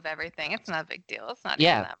up and move everything. It's not a big deal. It's not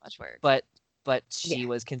even that much work. But she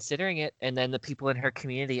was considering it, and then the people in her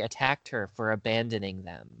community attacked her for abandoning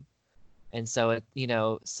them. And so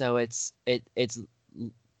it's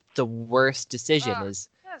the worst decision is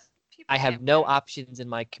I have no options in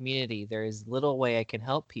my community. There is little way I can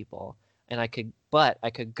help people, and I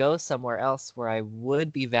could go somewhere else where I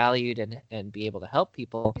would be valued and be able to help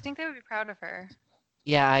people. You think they would be proud of her?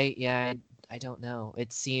 Yeah, I don't know.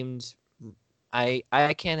 It seemed I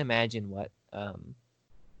can't imagine what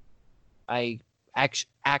I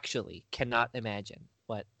actually cannot imagine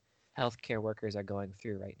what healthcare workers are going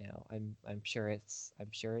through right now. I'm sure it's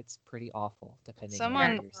pretty awful. Depending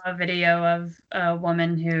on a video of a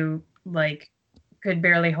woman who like could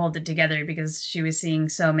barely hold it together because she was seeing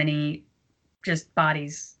so many just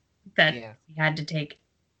bodies that she had to take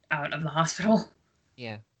out of the hospital.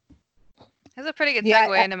 Yeah. That's a pretty good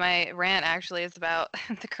segue into my rant. Actually, it's about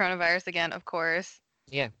the coronavirus again, of course.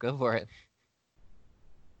 Yeah, go for it.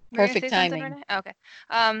 Perfect timing. Okay.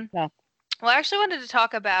 Well, I actually wanted to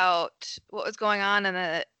talk about what was going on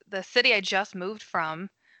in the city I just moved from,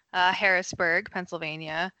 Harrisburg,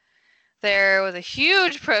 Pennsylvania. There was a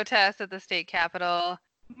huge protest at the state capitol,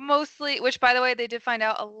 mostly, which, by the way, they did find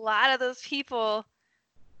out a lot of those people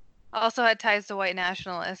also had ties to white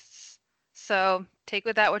nationalists. So take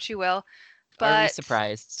with that what you will. But are we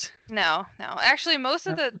surprised? No. Actually, most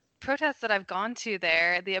of the protests that I've gone to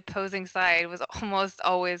there, the opposing side was almost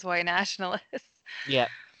always white nationalists. Yeah.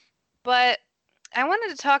 But I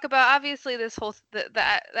wanted to talk about, obviously, this whole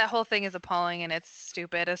that whole thing is appalling and it's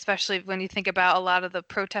stupid, especially when you think about a lot of the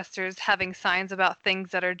protesters having signs about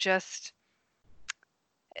things that are just,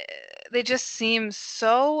 they just seem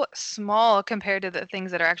so small compared to the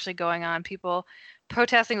things that are actually going on. People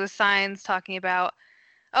protesting with signs talking about,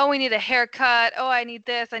 oh, we need a haircut. Oh, I need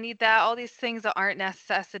this. I need that. All these things that aren't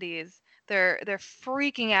necessities. They're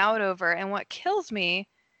freaking out over. And what kills me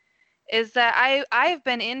is that I've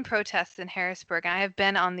been in protests in Harrisburg, and I have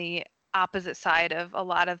been on the opposite side of a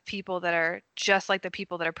lot of people that are just like the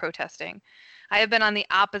people that are protesting. I have been on the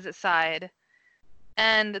opposite side,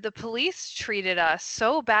 and the police treated us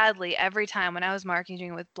so badly every time when I was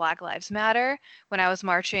marching with Black Lives Matter, when I was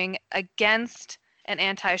marching against an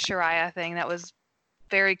anti-Sharia thing that was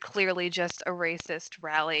very clearly just a racist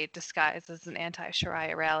rally disguised as an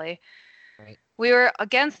anti-Sharia rally. Right. We were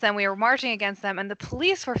against them. We were marching against them, and the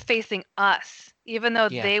police were facing us, even though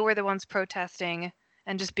they were the ones protesting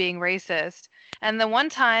and just being racist. And the one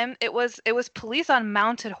time, it was police on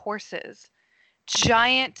mounted horses,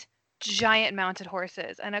 giant mounted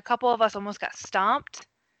horses, and a couple of us almost got stomped.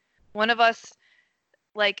 One of us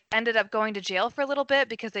ended up going to jail for a little bit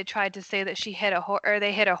because they tried to say that she hit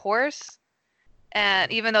they hit a horse.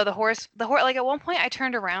 And even though the horse, at one point I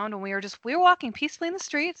turned around and we were walking peacefully in the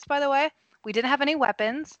streets, by the way. We didn't have any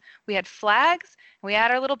weapons. We had flags, we had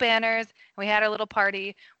our little banners, and we had our little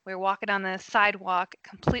party. We were walking on the sidewalk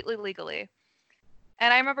completely legally.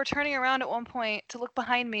 And I remember turning around at one point to look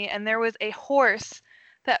behind me, and there was a horse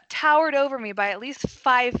that towered over me by at least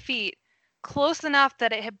 5 feet, close enough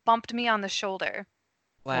that it had bumped me on the shoulder.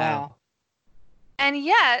 Wow. And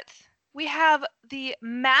yet, we have the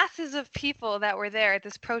masses of people that were there at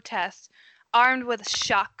this protest armed with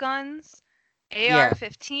shotguns,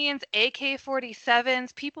 AR-15s,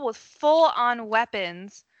 AK-47s, people with full-on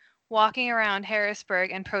weapons walking around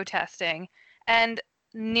Harrisburg and protesting, and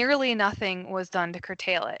nearly nothing was done to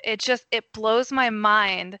curtail it. It blows my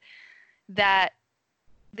mind that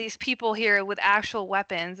these people here with actual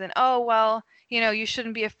weapons and, you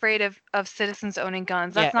shouldn't be afraid of citizens owning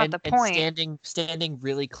guns. That's not the point. And standing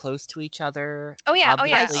really close to each other. Oh yeah,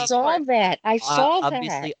 I saw that.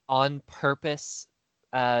 Obviously on purpose,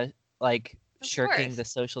 shirking the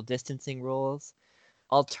social distancing rules.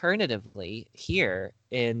 alternatively, here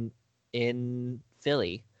in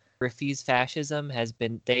Philly, Refuse Fascism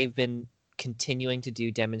they've been continuing to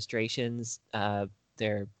do demonstrations,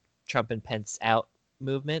 their Trump and Pence out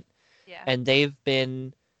movement. Yeah. And they've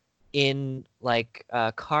been in like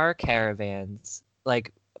car caravans,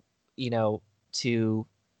 like, to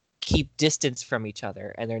keep distance from each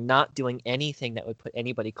other, and they're not doing anything that would put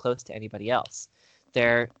anybody close to anybody else.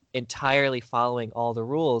 They're entirely following all the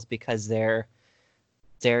rules because they're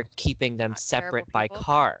keeping them separate by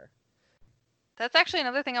car. That's actually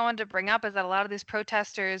another thing I wanted to bring up, is that a lot of these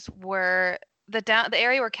protesters were the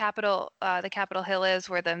area where the Capitol Hill is,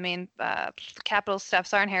 where the main Capitol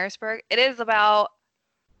steps are in Harrisburg. It is about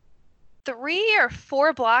 3 or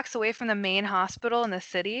 4 blocks away from the main hospital in the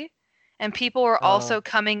city. And people were also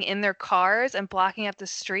coming in their cars and blocking up the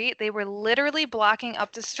street. They were literally blocking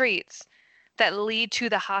up the streets that lead to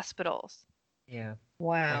the hospitals. Yeah.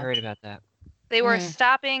 Wow. I heard about that. They were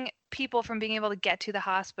stopping people from being able to get to the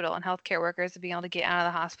hospital, and healthcare workers being able to get out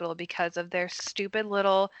of the hospital because of their stupid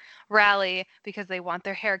little rally, because they want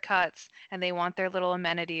their haircuts and they want their little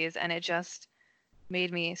amenities. And it just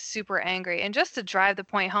made me super angry. And just to drive the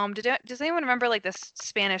point home, does anyone remember like the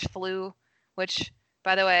Spanish flu, which,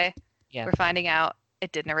 by the way, we're finding out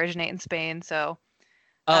it didn't originate in Spain. So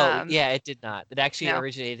yeah, it did not. It actually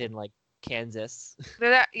originated in like Kansas.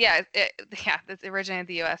 It originated in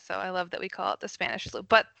the US, so I love that we call it the Spanish flu.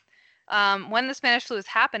 But when the Spanish flu was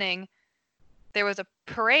happening, there was a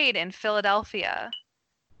parade in Philadelphia,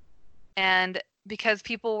 and because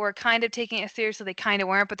people were kind of taking it seriously, they kind of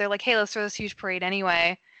weren't, but they're like, hey, let's throw this huge parade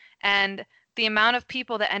anyway. And the amount of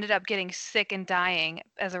people that ended up getting sick and dying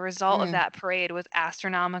as a result of that parade was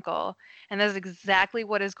astronomical. And that's exactly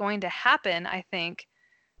what is going to happen, I think,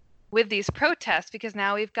 with these protests, because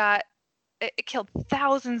now we've got it killed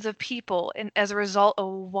thousands of people as a result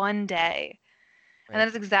of one day. Right. And that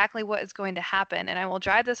is exactly what is going to happen. And I will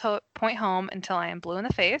drive this point home until I am blue in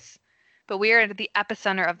the face. But we are at the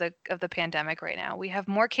epicenter of the pandemic right now. We have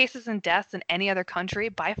more cases and deaths than any other country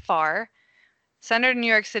by far. Centered in New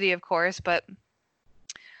York City, of course, but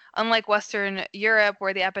unlike Western Europe,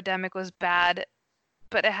 where the epidemic was bad,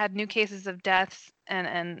 but it had new cases of deaths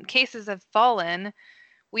and cases have fallen,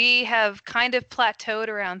 we have kind of plateaued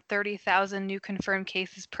around 30,000 new confirmed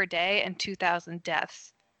cases per day and 2,000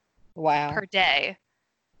 deaths per day.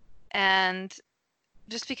 And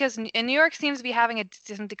just because New York seems to be having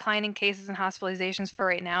some declining cases and hospitalizations for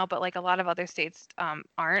right now, but like a lot of other states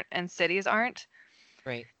aren't, and cities aren't.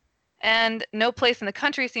 Right. And no place in the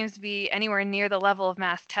country seems to be anywhere near the level of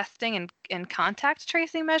mass testing and contact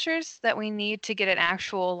tracing measures that we need to get an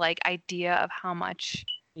actual like idea of how much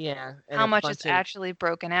is actually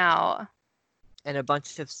broken out. And a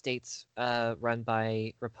bunch of states run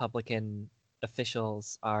by Republican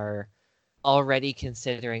officials are already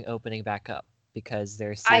considering opening back up because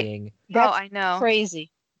they're seeing. I know. Crazy.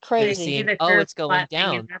 Seeing, it's going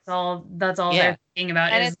down. That's all they're thinking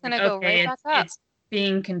about. And it's going to go right back up. It's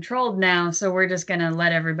being controlled now, so we're just going to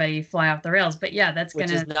let everybody fly off the rails. But yeah, that's going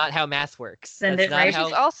to... Which is not how math works. Send it right. Which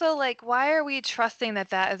is also like, why are we trusting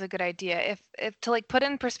that is a good idea? If to like put it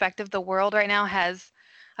in perspective, the world right now has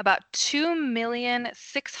about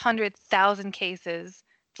 2,600,000 cases.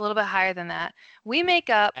 It's a little bit higher than that. We make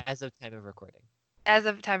up... As of time of recording. As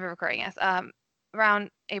of time of recording, yes.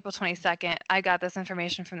 Around April 22nd, I got this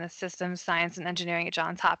information from the Systems Science and Engineering at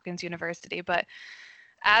Johns Hopkins University, but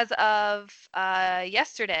as of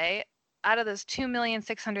yesterday, out of those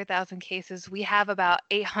 2,600,000 cases, we have about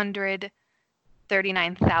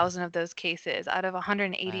 839,000 of those cases. Out of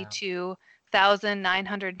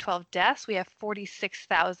 182,912 deaths, we have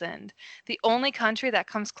 46,000. The only country that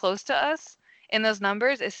comes close to us in those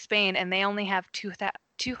numbers is Spain, and they only have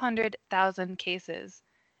 200,000 cases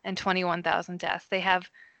and 21,000 deaths. They have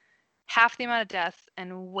half the amount of deaths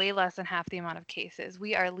and way less than half the amount of cases.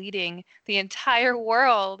 We are leading the entire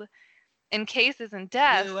world in cases and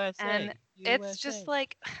deaths. USA. It's just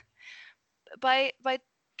like by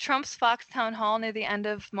Trump's Fox Town Hall near the end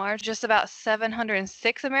of March, just about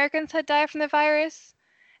 706 Americans had died from the virus,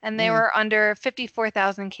 and they were under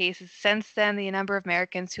 54,000 cases. Since then, the number of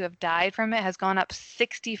Americans who have died from it has gone up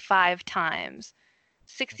 65 times.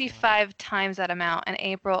 65 times that amount. In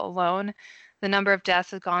April alone, the number of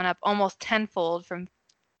deaths has gone up almost tenfold, from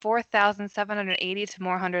 4,780 to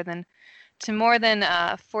more than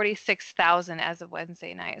 46,000 as of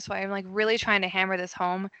Wednesday night. So I'm like really trying to hammer this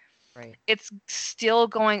home. Right. It's still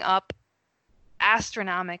going up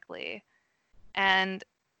astronomically, and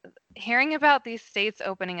hearing about these states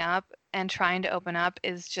opening up and trying to open up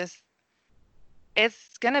is just,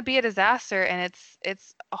 it's going to be a disaster, and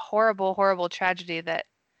it's a horrible, horrible tragedy that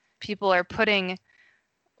people are putting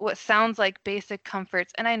what sounds like basic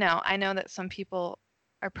comforts. And I know that some people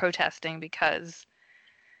are protesting because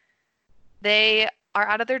they are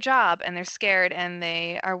out of their job and they're scared and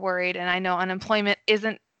they are worried. And I know unemployment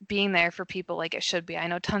isn't being there for people like it should be. I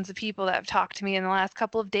know tons of people that have talked to me in the last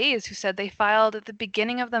couple of days who said they filed at the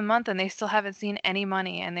beginning of the month and they still haven't seen any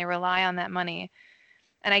money and they rely on that money.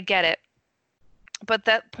 And I get it. But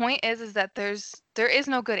that point is that there is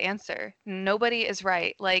no good answer. Nobody is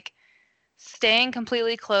right. Like, staying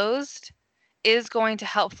completely closed is going to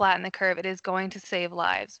help flatten the curve. It is going to save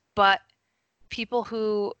lives. But people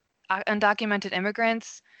who undocumented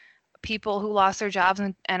immigrants, people who lost their jobs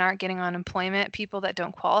and aren't getting unemployment, people that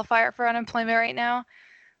don't qualify for unemployment right now,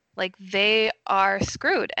 like, they are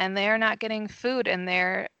screwed and they are not getting food and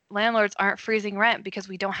their landlords aren't freezing rent because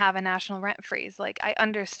we don't have a national rent freeze. Like, I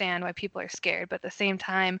understand why people are scared, but at the same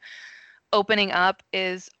time, opening up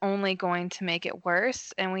is only going to make it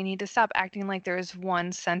worse, and we need to stop acting like there is one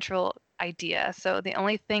central idea. So the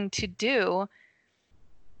only thing to do,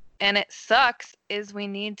 and it sucks, is we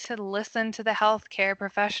need to listen to the healthcare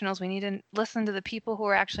professionals. We need to listen to the people who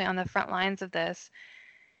are actually on the front lines of this,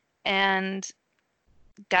 and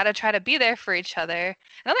gotta try to be there for each other.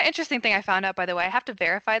 Another interesting thing I found out, by the way, I have to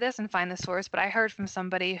verify this and find the source, but I heard from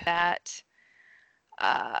somebody that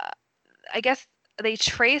I guess they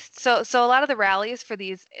traced, so a lot of the rallies for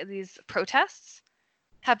these protests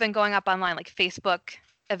have been going up online, like Facebook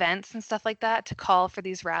events and stuff like that, to call for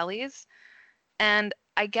these rallies. And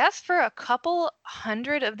I guess for a couple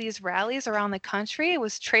hundred of these rallies around the country, it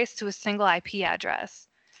was traced to a single IP address.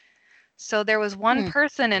 So there was one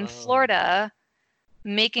person in Florida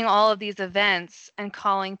making all of these events and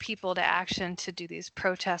calling people to action to do these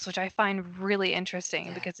protests, which I find really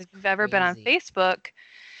interesting. Because if you've ever been on Facebook,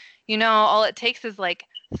 you know, all it takes is like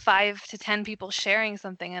 5 to 10 people sharing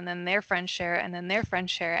something, and then their friends share it, and then their friends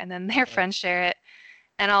share it, and then their friends share it,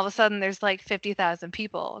 and all of a sudden there's like 50,000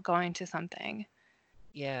 people going to something.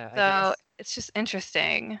 Yeah. So it's just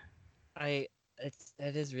interesting. That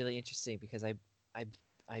is really interesting, because I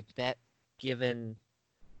bet, given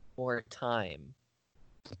more time,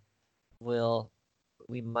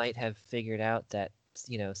 we might have figured out that,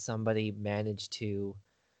 you know, somebody managed to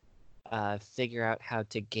figure out how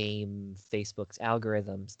to game Facebook's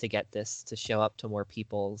algorithms to get this to show up to more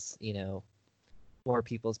people's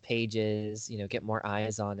pages, you know, get more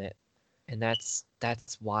eyes on it. And that's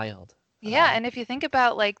wild. Yeah, and if you think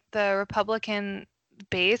about like the Republican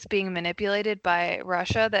base being manipulated by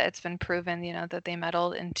Russia, that it's been proven, you know, that they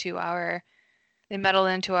meddled into our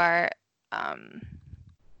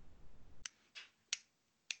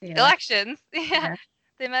elections. Yeah.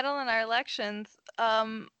 They meddle in our elections.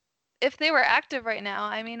 If they were active right now,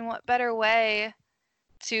 I mean, what better way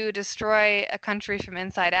to destroy a country from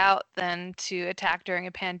inside out than to attack during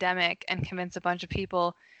a pandemic and convince a bunch of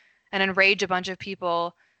people and enrage a bunch of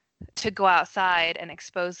people to go outside and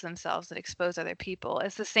expose themselves and expose other people.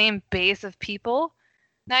 It's the same base of people.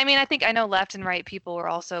 Now, I mean, I know left and right people were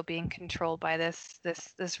also being controlled by this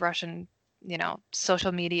Russian, you know,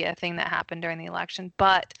 social media thing that happened during the election,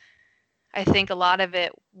 but I think a lot of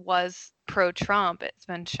it was pro-Trump, it's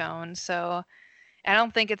been shown. So I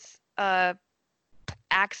don't think it's a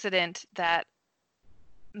accident that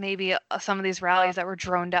maybe some of these rallies that were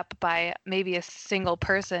droned up by maybe a single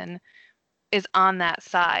person is on that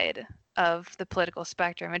side of the political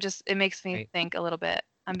spectrum. It makes me think a little bit.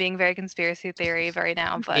 I'm being very conspiracy theory right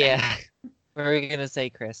now, but yeah. What are we gonna say,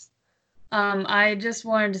 Chris? I just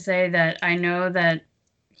wanted to say that I know that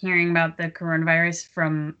hearing about the coronavirus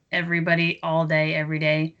from everybody all day, every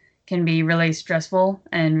day, can be really stressful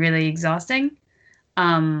and really exhausting.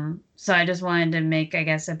 So I just wanted to make, I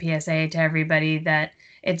guess, a PSA to everybody that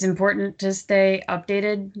it's important to stay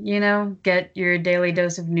updated, you know, get your daily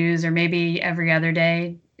dose of news, or maybe every other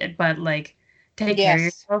day, but like take care of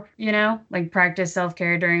yourself, you know, like practice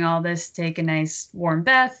self-care during all this, take a nice warm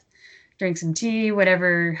bath, drink some tea,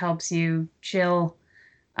 whatever helps you chill.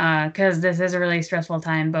 Because this is a really stressful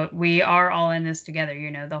time, but we are all in this together. You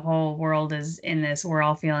know, the whole world is in this. We're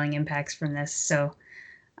all feeling impacts from this. So,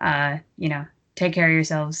 you know, take care of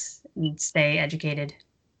yourselves and stay educated.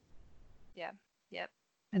 Yeah. Yep.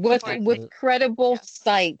 With credible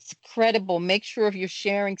sites, make sure if you're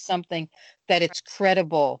sharing something that it's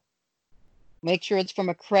credible. Make sure it's from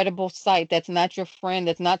a credible site. That's not your friend.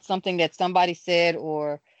 That's not something that somebody said,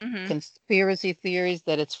 or conspiracy theories,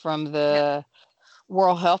 that it's from the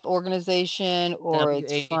World Health Organization, or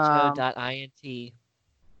it's from WHO.int,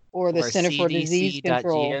 or the Center for Disease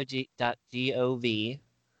Control. CDC.gov.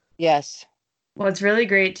 Yes. Well, it's really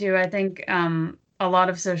great too. I think a lot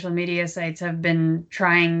of social media sites have been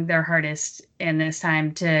trying their hardest in this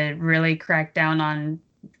time to really crack down on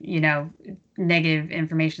negative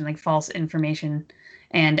information, like false information.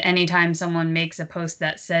 And anytime someone makes a post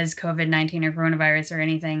that says COVID-19 or coronavirus or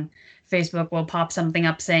anything, Facebook will pop something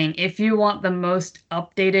up saying, if you want the most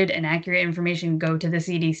updated and accurate information, go to the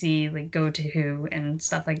CDC, like go to WHO and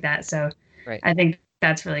stuff like that. So I think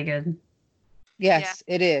that's really good. Yes,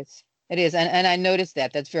 it is. It is. And I noticed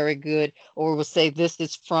that. That's very good. Or we'll say this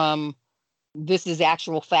is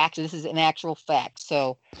actual fact. This is an actual fact.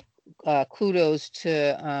 So kudos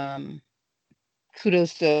to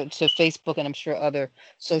Facebook and I'm sure other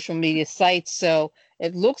social media sites. So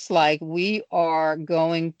it looks like we are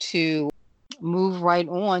going to move right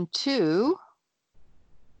on to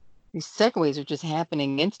these segues are just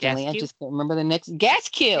happening instantly. I just can't remember the next gas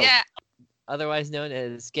cue. Yeah. Otherwise known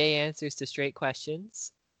as Gay Answers to Straight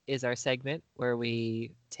Questions is our segment where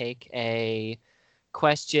we take a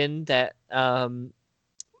question that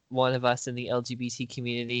one of us in the LGBT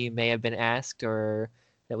community may have been asked or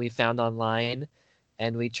that we found online,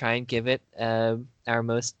 and we try and give it our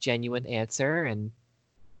most genuine answer and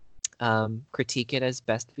critique it as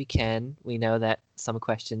best we can. We know that some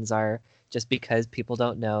questions are just because people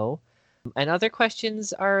don't know, and other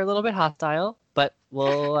questions are a little bit hostile, but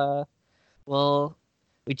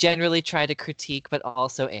we generally try to critique but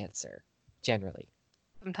also answer, generally.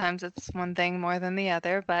 Sometimes it's one thing more than the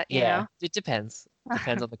other, but you know. It depends.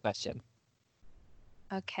 Depends on the question.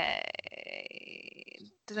 Okay.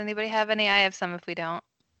 Does anybody have any? I have some if we don't.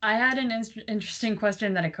 I had an interesting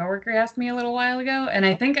question that a coworker asked me a little while ago, and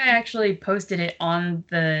I think I actually posted it on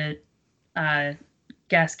the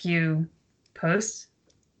GasQ post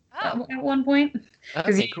at one point.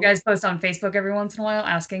 Because you guys post on Facebook every once in a while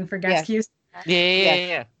asking for GasQs.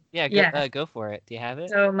 Yeah. Go for it. Do you have it?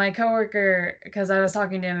 So my coworker, because I was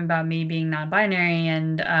talking to him about me being non-binary,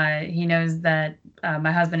 and he knows that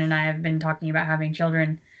my husband and I have been talking about having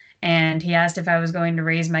children, and he asked if I was going to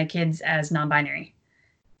raise my kids as non-binary.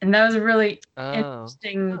 And that was a really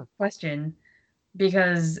interesting question,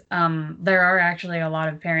 because there are actually a lot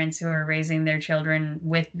of parents who are raising their children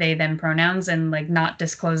with they, them pronouns and like not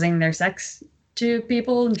disclosing their sex to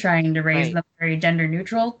people and trying to raise them very gender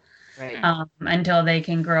neutral. Until they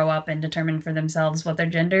can grow up and determine for themselves what their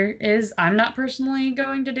gender is. I'm not personally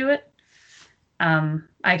going to do it.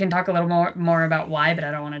 I can talk a little more about why, but I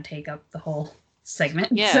don't want to take up the whole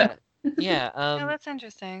segment. Yeah. Oh, that's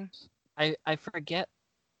interesting. I forget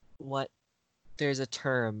what. There's a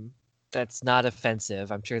term that's not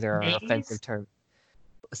offensive. I'm sure there are offensive terms.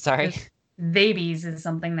 Sorry? Babies is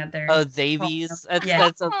something that they're... Oh, babies?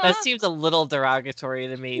 That seems a little derogatory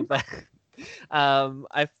to me, but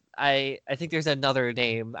I think there's another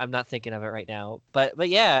name. I'm not thinking of it right now. But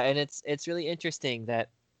yeah, and it's really interesting that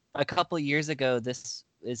a couple years ago this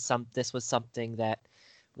was something that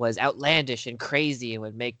was outlandish and crazy and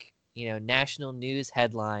would make, national news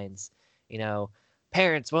headlines.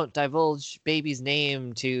 Parents won't divulge baby's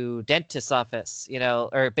name to dentist's office,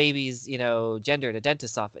 or baby's, gender to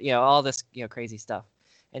dentist's office, all this, crazy stuff.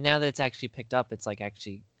 And now that it's actually picked up, it's like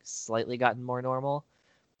actually slightly gotten more normal.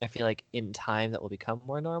 I feel like in time that will become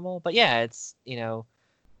more normal. But yeah, it's,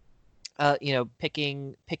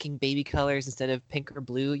 picking baby colors instead of pink or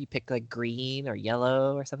blue, you pick like green or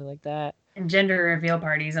yellow or something like that. And gender reveal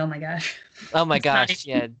parties, oh my gosh. Oh my gosh,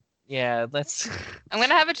 yeah, let's... I'm going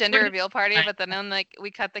to have a gender reveal party, but then we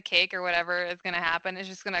cut the cake or whatever is going to happen. It's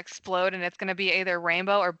just going to explode and it's going to be either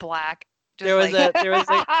rainbow or black. There was a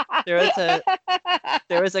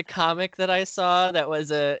comic that I saw that was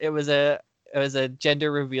it was a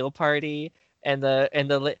gender reveal party, and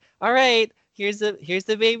the all right, here's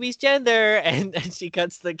the baby's gender, and she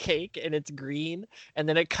cuts the cake and it's green, and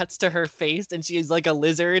then it cuts to her face and she's like a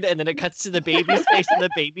lizard, and then it cuts to the baby's face and the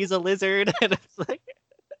baby's a lizard, and it's like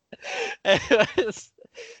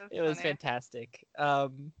it was fantastic.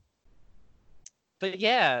 But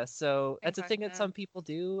yeah, so that's a thing that some people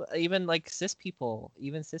do. Even like cis people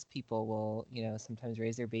will, sometimes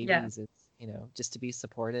raise their babies. Yeah. It's, just to be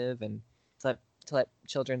supportive and to let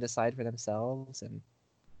children decide for themselves. And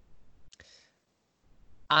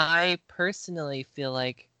I personally feel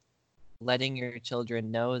like letting your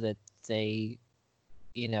children know that they,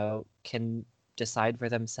 can decide for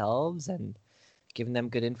themselves and giving them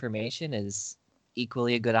good information is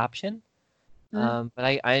equally a good option. Mm-hmm.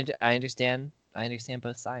 But I understand. I understand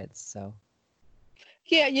both sides. So,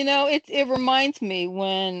 yeah, it reminds me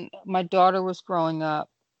when my daughter was growing up.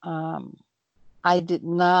 I did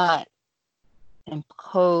not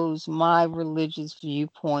impose my religious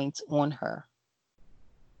viewpoints on her.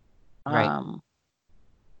 Right.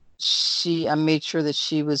 I made sure that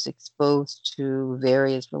she was exposed to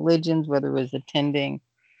various religions, whether it was attending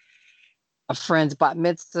a friend's bat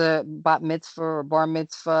mitzvah, or bar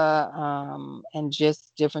mitzvah, and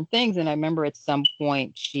just different things. And I remember at some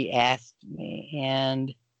point she asked me,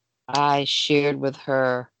 and I shared with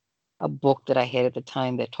her a book that I had at the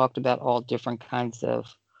time that talked about all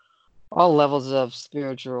levels of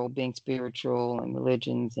being spiritual and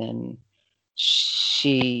religions. And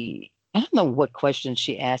I don't know what question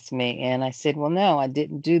she asked me. And I said, well, no, I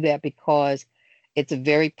didn't do that because it's a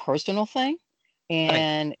very personal thing.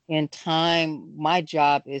 And in time, my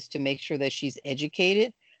job is to make sure that she's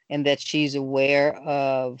educated and that she's aware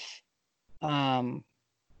of,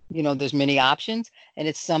 there's many options, and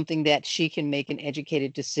it's something that she can make an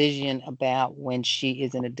educated decision about when she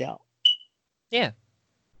is an adult. Yeah.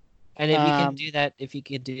 And if you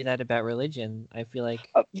can do that about religion, I feel like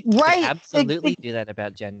you right, can absolutely do that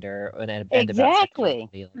about gender and exactly.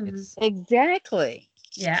 About sexuality. Exactly.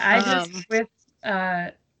 Yeah, I just with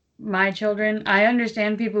my children, I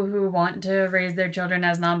understand people who want to raise their children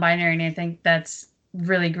as non-binary, and I think that's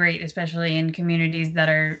really great, especially in communities that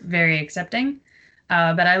are very accepting.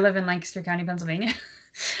 But I live in Lancaster County, Pennsylvania.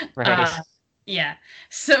 Right. Yeah.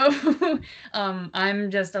 So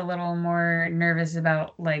I'm just a little more nervous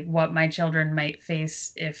about like what my children might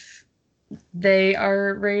face if they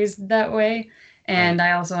are raised that way. And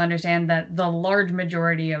I also understand that the large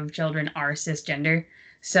majority of children are cisgender.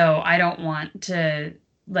 So I don't want to,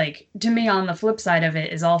 like, to me, on the flip side of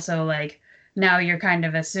it is also like, now you're kind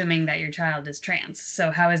of assuming that your child is trans.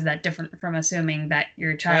 So how is that different from assuming that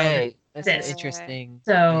your child is That's interesting.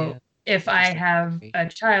 So if I have a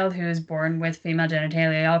child who is born with female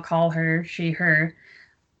genitalia, I'll call her she, her.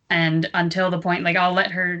 And until the point, like, I'll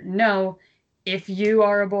let her know if you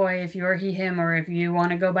are a boy, if you are he, him, or if you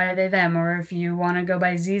want to go by they, them, or if you want to go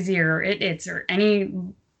by ZZ or it, it's, or any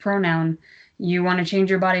pronoun, you want to change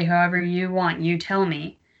your body however you want, you tell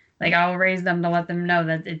me. Like, I'll raise them to let them know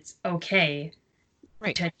that it's okay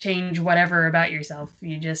to change whatever about yourself.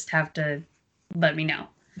 You just have to let me know.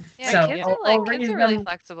 Yeah, so kids are really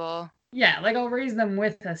flexible. Yeah, like I'll raise them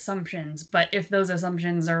with assumptions, but if those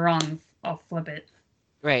assumptions are wrong, I'll flip it.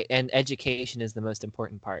 Right, and education is the most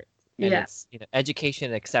important part. And it's, education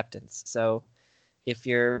and acceptance. So if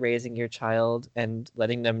you're raising your child and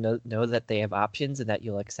letting them know that they have options and that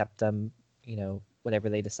you'll accept them, whatever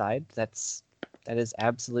they decide, that is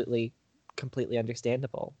absolutely completely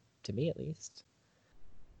understandable, to me at least.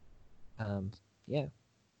 Yeah.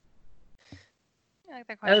 I like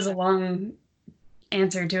that question. That was a long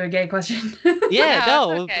answer to a gay question. Yeah,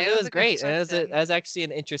 no, okay. It was great. It was actually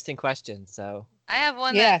an interesting question. So I have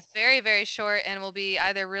one that's very, very short and will be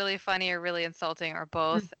either really funny or really insulting or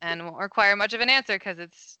both, and won't require much of an answer because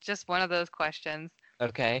it's just one of those questions.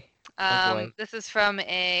 Okay. This is from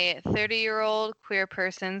a 30-year-old queer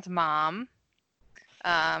person's mom.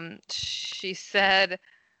 She said,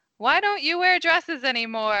 "Why don't you wear dresses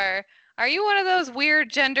anymore? Are you one of those weird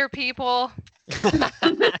gender people?"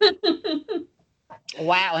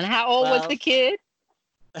 Wow. And how old was the kid?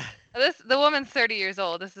 The woman's 30 years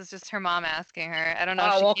old. This is just her mom asking her. I don't know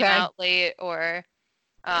if she came out late or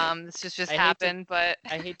this just happened, but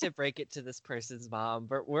I hate to break it to this person's mom,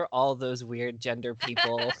 but we're all those weird gender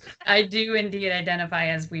people. I do indeed identify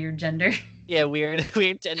as weird gender. Yeah, weird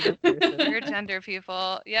gender person. Weird gender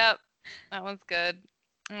people. Yep. That one's good.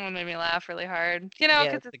 That one made me laugh really hard.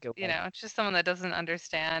 Because it's just someone that doesn't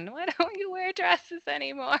understand. Why don't you wear dresses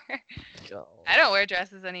anymore? I don't wear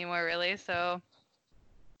dresses anymore, really, so.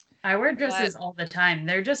 I wear dresses all the time.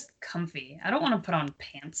 They're just comfy. I don't want to put on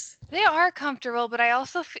pants. They are comfortable, but I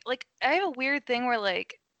also feel like I have a weird thing where,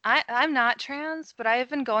 like, I'm not trans, but I've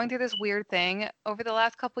been going through this weird thing over the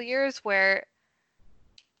last couple years where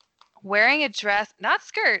wearing a dress, not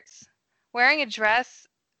skirts, wearing a dress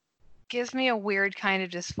gives me a weird kind of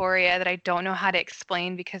dysphoria that I don't know how to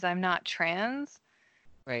explain because I'm not trans.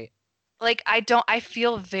 Right. Like, I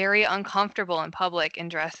feel very uncomfortable in public in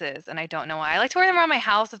dresses, and I don't know why. I like to wear them around my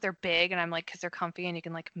house if they're big, and I'm like, because they're comfy and you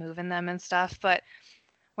can, like, move in them and stuff. But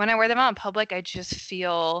when I wear them out in public, I just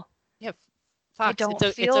feel. Yeah, Fox, I don't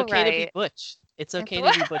feel it's okay right. to be butch. It's okay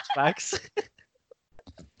to be butch, Fox.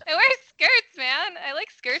 I wear skirts, man. I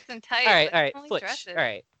like skirts and tights. All right, butch. Dresses. All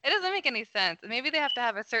right. It doesn't make any sense. Maybe they have to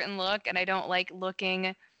have a certain look, and I don't like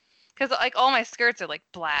looking, because like all my skirts are like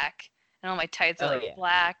black. And all my tights are like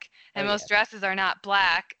black, and most dresses are not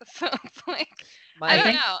black, so it's like I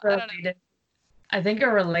don't know. I think a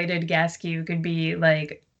related gas cue could be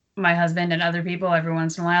like my husband and other people. Every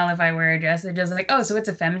once in a while, if I wear a dress, they're just like, "Oh, so it's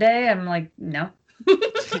a femme day?" I'm like, "No."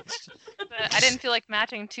 I didn't feel like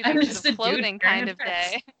matching two pieces of clothing kind of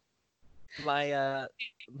day. My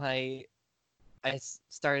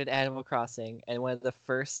started Animal Crossing, and one of the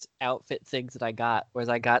first outfit things that I got was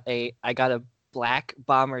I got a black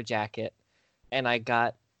bomber jacket, and I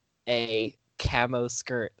got a camo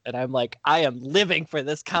skirt, and I'm like, I am living for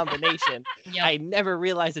this combination. Yep. I never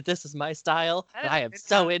realized that this was my style, but I am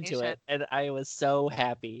so into it, and I was so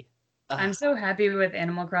happy. I'm so happy with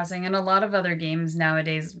Animal Crossing and a lot of other games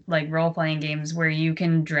nowadays, like role-playing games, where you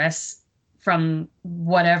can dress from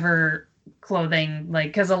whatever clothing, like,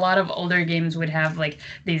 because a lot of older games would have, like,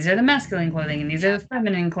 these are the masculine clothing and these are the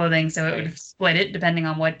feminine clothing, so it would split it depending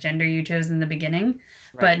on what gender you chose in the beginning.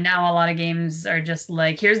 Right. But now a lot of games are just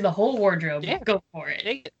like, here's the whole wardrobe, go for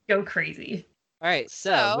it. Go crazy. All right,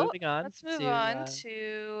 so moving on. Let's move on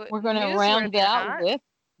to we're going to round out with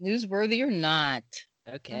Newsworthy or Not.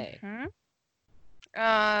 Okay.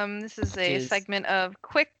 Mm-hmm. This is a segment of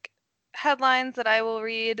quick headlines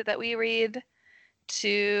that we read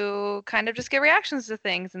to kind of just get reactions to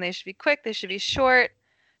things, and they should be quick, they should be short,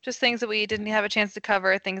 just things that we didn't have a chance to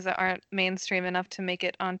cover, things that aren't mainstream enough to make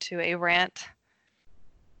it onto a rant.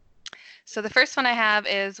 So the first one I have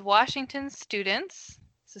is Washington students,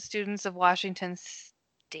 so students of Washington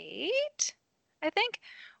State, I think,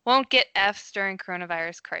 won't get Fs during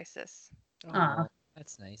coronavirus crisis. Oh,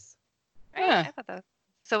 that's nice. Right? I thought that.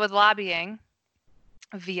 So with lobbying,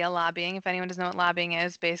 via lobbying, if anyone doesn't know what lobbying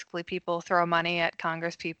is, basically people throw money at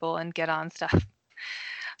Congress people and get on stuff.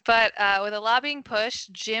 But with a lobbying push,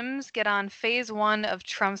 gyms get on phase 1 of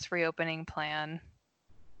Trump's reopening plan.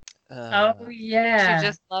 Oh, yeah. You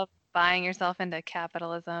just love buying yourself into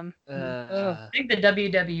capitalism. I think the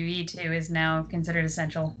WWE, too, is now considered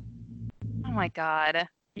essential. Oh, my God.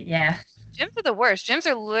 Yeah. Gyms are the worst. Gyms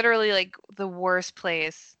are literally like the worst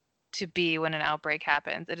place to be when an outbreak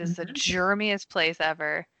happens. It is the germiest place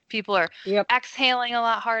ever. People are exhaling a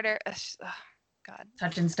lot harder. Oh, God.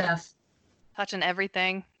 Touching stuff. Touching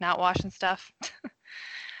everything, not washing stuff.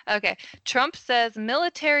 Okay. Trump says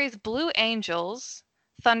military's Blue Angels,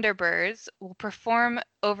 Thunderbirds, will perform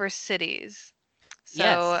over cities.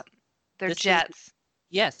 So they're jets.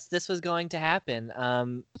 This was going to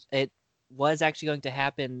happen. It was actually going to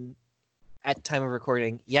happen at the time of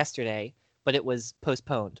recording yesterday, but it was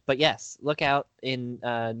postponed. But yes, look out in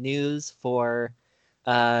news for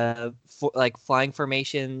like flying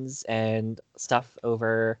formations and stuff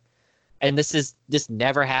over. And this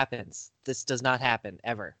never happens. This does not happen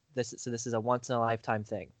ever. This is a once in a lifetime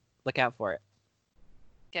thing. Look out for it.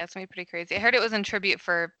 Yeah, it's gonna be pretty crazy. I heard it was in tribute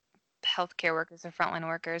for healthcare workers or frontline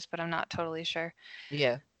workers, but I'm not totally sure.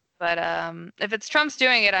 Yeah. But if it's Trump's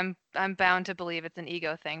doing it, I'm bound to believe it's an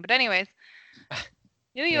ego thing. But anyways,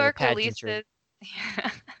 New York releases.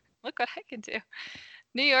 Yeah, look what I can do.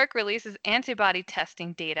 New York releases antibody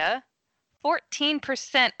testing data.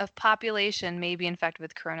 14% of population may be infected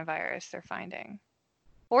with coronavirus. They're finding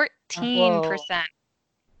 14%. That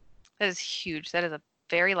is huge. That is a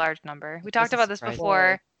very large number. We talked about this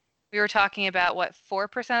before. We were talking about what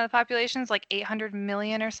 4% of the population is like 800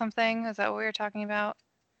 million or something. Is that what we were talking about?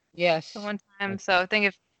 Yes. The one time. So think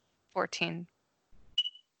of 14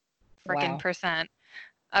 freaking percent.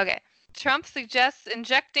 Okay. Trump suggests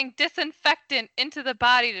injecting disinfectant into the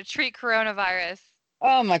body to treat coronavirus.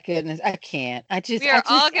 Oh my goodness, I can't. We are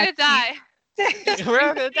all gonna die. We're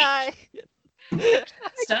all gonna die.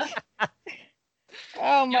 Stuff.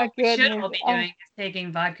 Oh my goodness. What we should all be doing is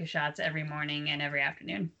taking vodka shots every morning and every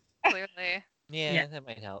afternoon. Clearly. Yeah, that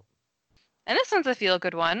might help. And this one's a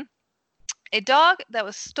feel-good one. A dog that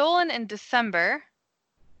was stolen in December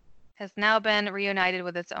has now been reunited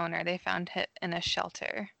with its owner. They found it in a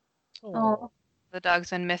shelter. Oh. The dog's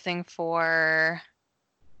been missing for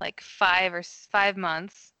like 5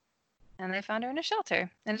 months, and they found her in a shelter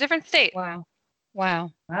in a different state. Wow.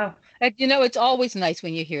 It's always nice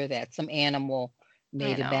when you hear that some animal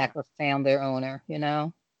made it back or found their owner,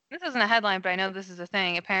 This isn't a headline, but I know this is a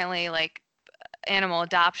thing. Apparently, like, animal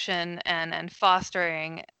adoption and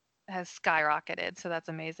fostering has skyrocketed, so that's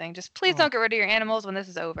amazing. Just please don't get rid of your animals when this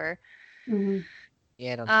is over. Mm-hmm.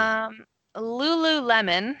 Yeah, don't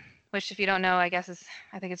Lululemon, which if you don't know, I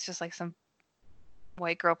think it's just like some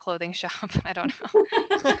white girl clothing shop. I don't know.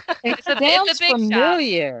 It's a big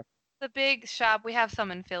familiar. Shop. It's a big shop. We have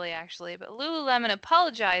some in Philly actually, but Lululemon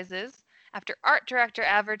apologizes after art director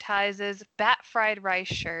advertises bat fried rice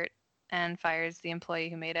shirt and fires the employee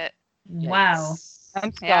who made it. Wow.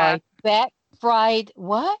 I'm sorry. Bat fried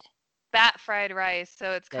what? Bat fried rice.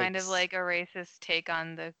 So it's kind of like a racist take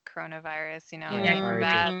on the coronavirus,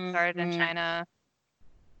 bat started in China.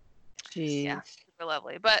 Jeez. Yeah, super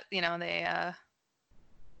lovely. But, they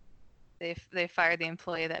fired the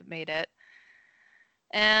employee that made it.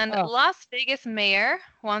 And Las Vegas mayor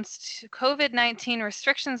wants COVID-19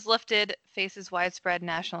 restrictions lifted, faces widespread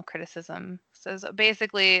national criticism. So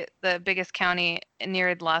basically, the biggest county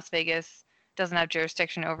near Las Vegas doesn't have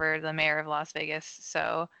jurisdiction over the mayor of Las Vegas. So,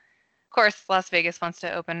 of course, Las Vegas wants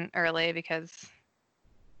to open early because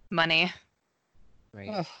money.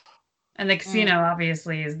 Right. And the casino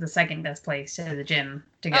obviously is the second best place to the gym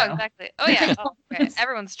to go. Oh, exactly. Oh, yeah. Right.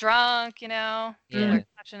 Everyone's drunk, you know. Yeah. People are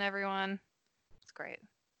touching everyone. It's great.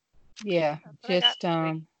 Yeah. Just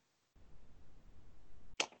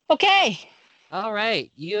okay. All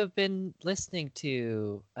right. You have been listening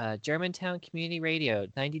to Germantown Community Radio,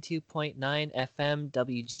 92.9 FM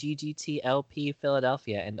WGGT-LP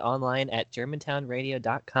Philadelphia, and online at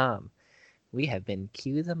germantownradio.com. We have been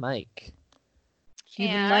Cue the Mic. Cue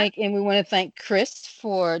the Mic, and we want to thank Chris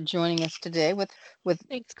for joining us today with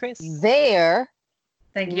thanks, Chris. Their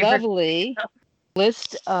lovely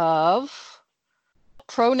list of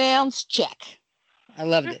pronouns. Check. I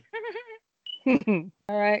loved it.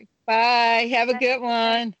 All right. Bye. Have a good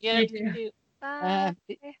one. Yeah, you too. Bye.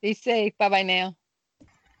 Be safe. Bye-bye now.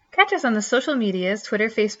 Catch us on the social medias, Twitter,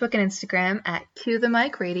 Facebook, and Instagram at Cue the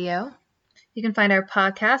Mic Radio. You can find our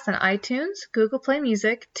podcast on iTunes, Google Play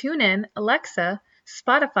Music, TuneIn, Alexa,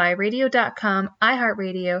 Spotify, Radio.com,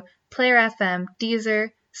 iHeartRadio, Player FM,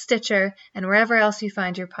 Deezer, Stitcher, and wherever else you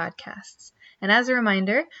find your podcasts. And as a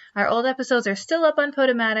reminder, our old episodes are still up on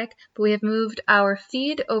Podomatic, but we have moved our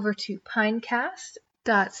feed over to pinecast.co.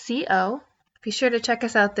 Be sure to check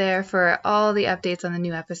us out there for all the updates on the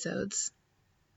new episodes.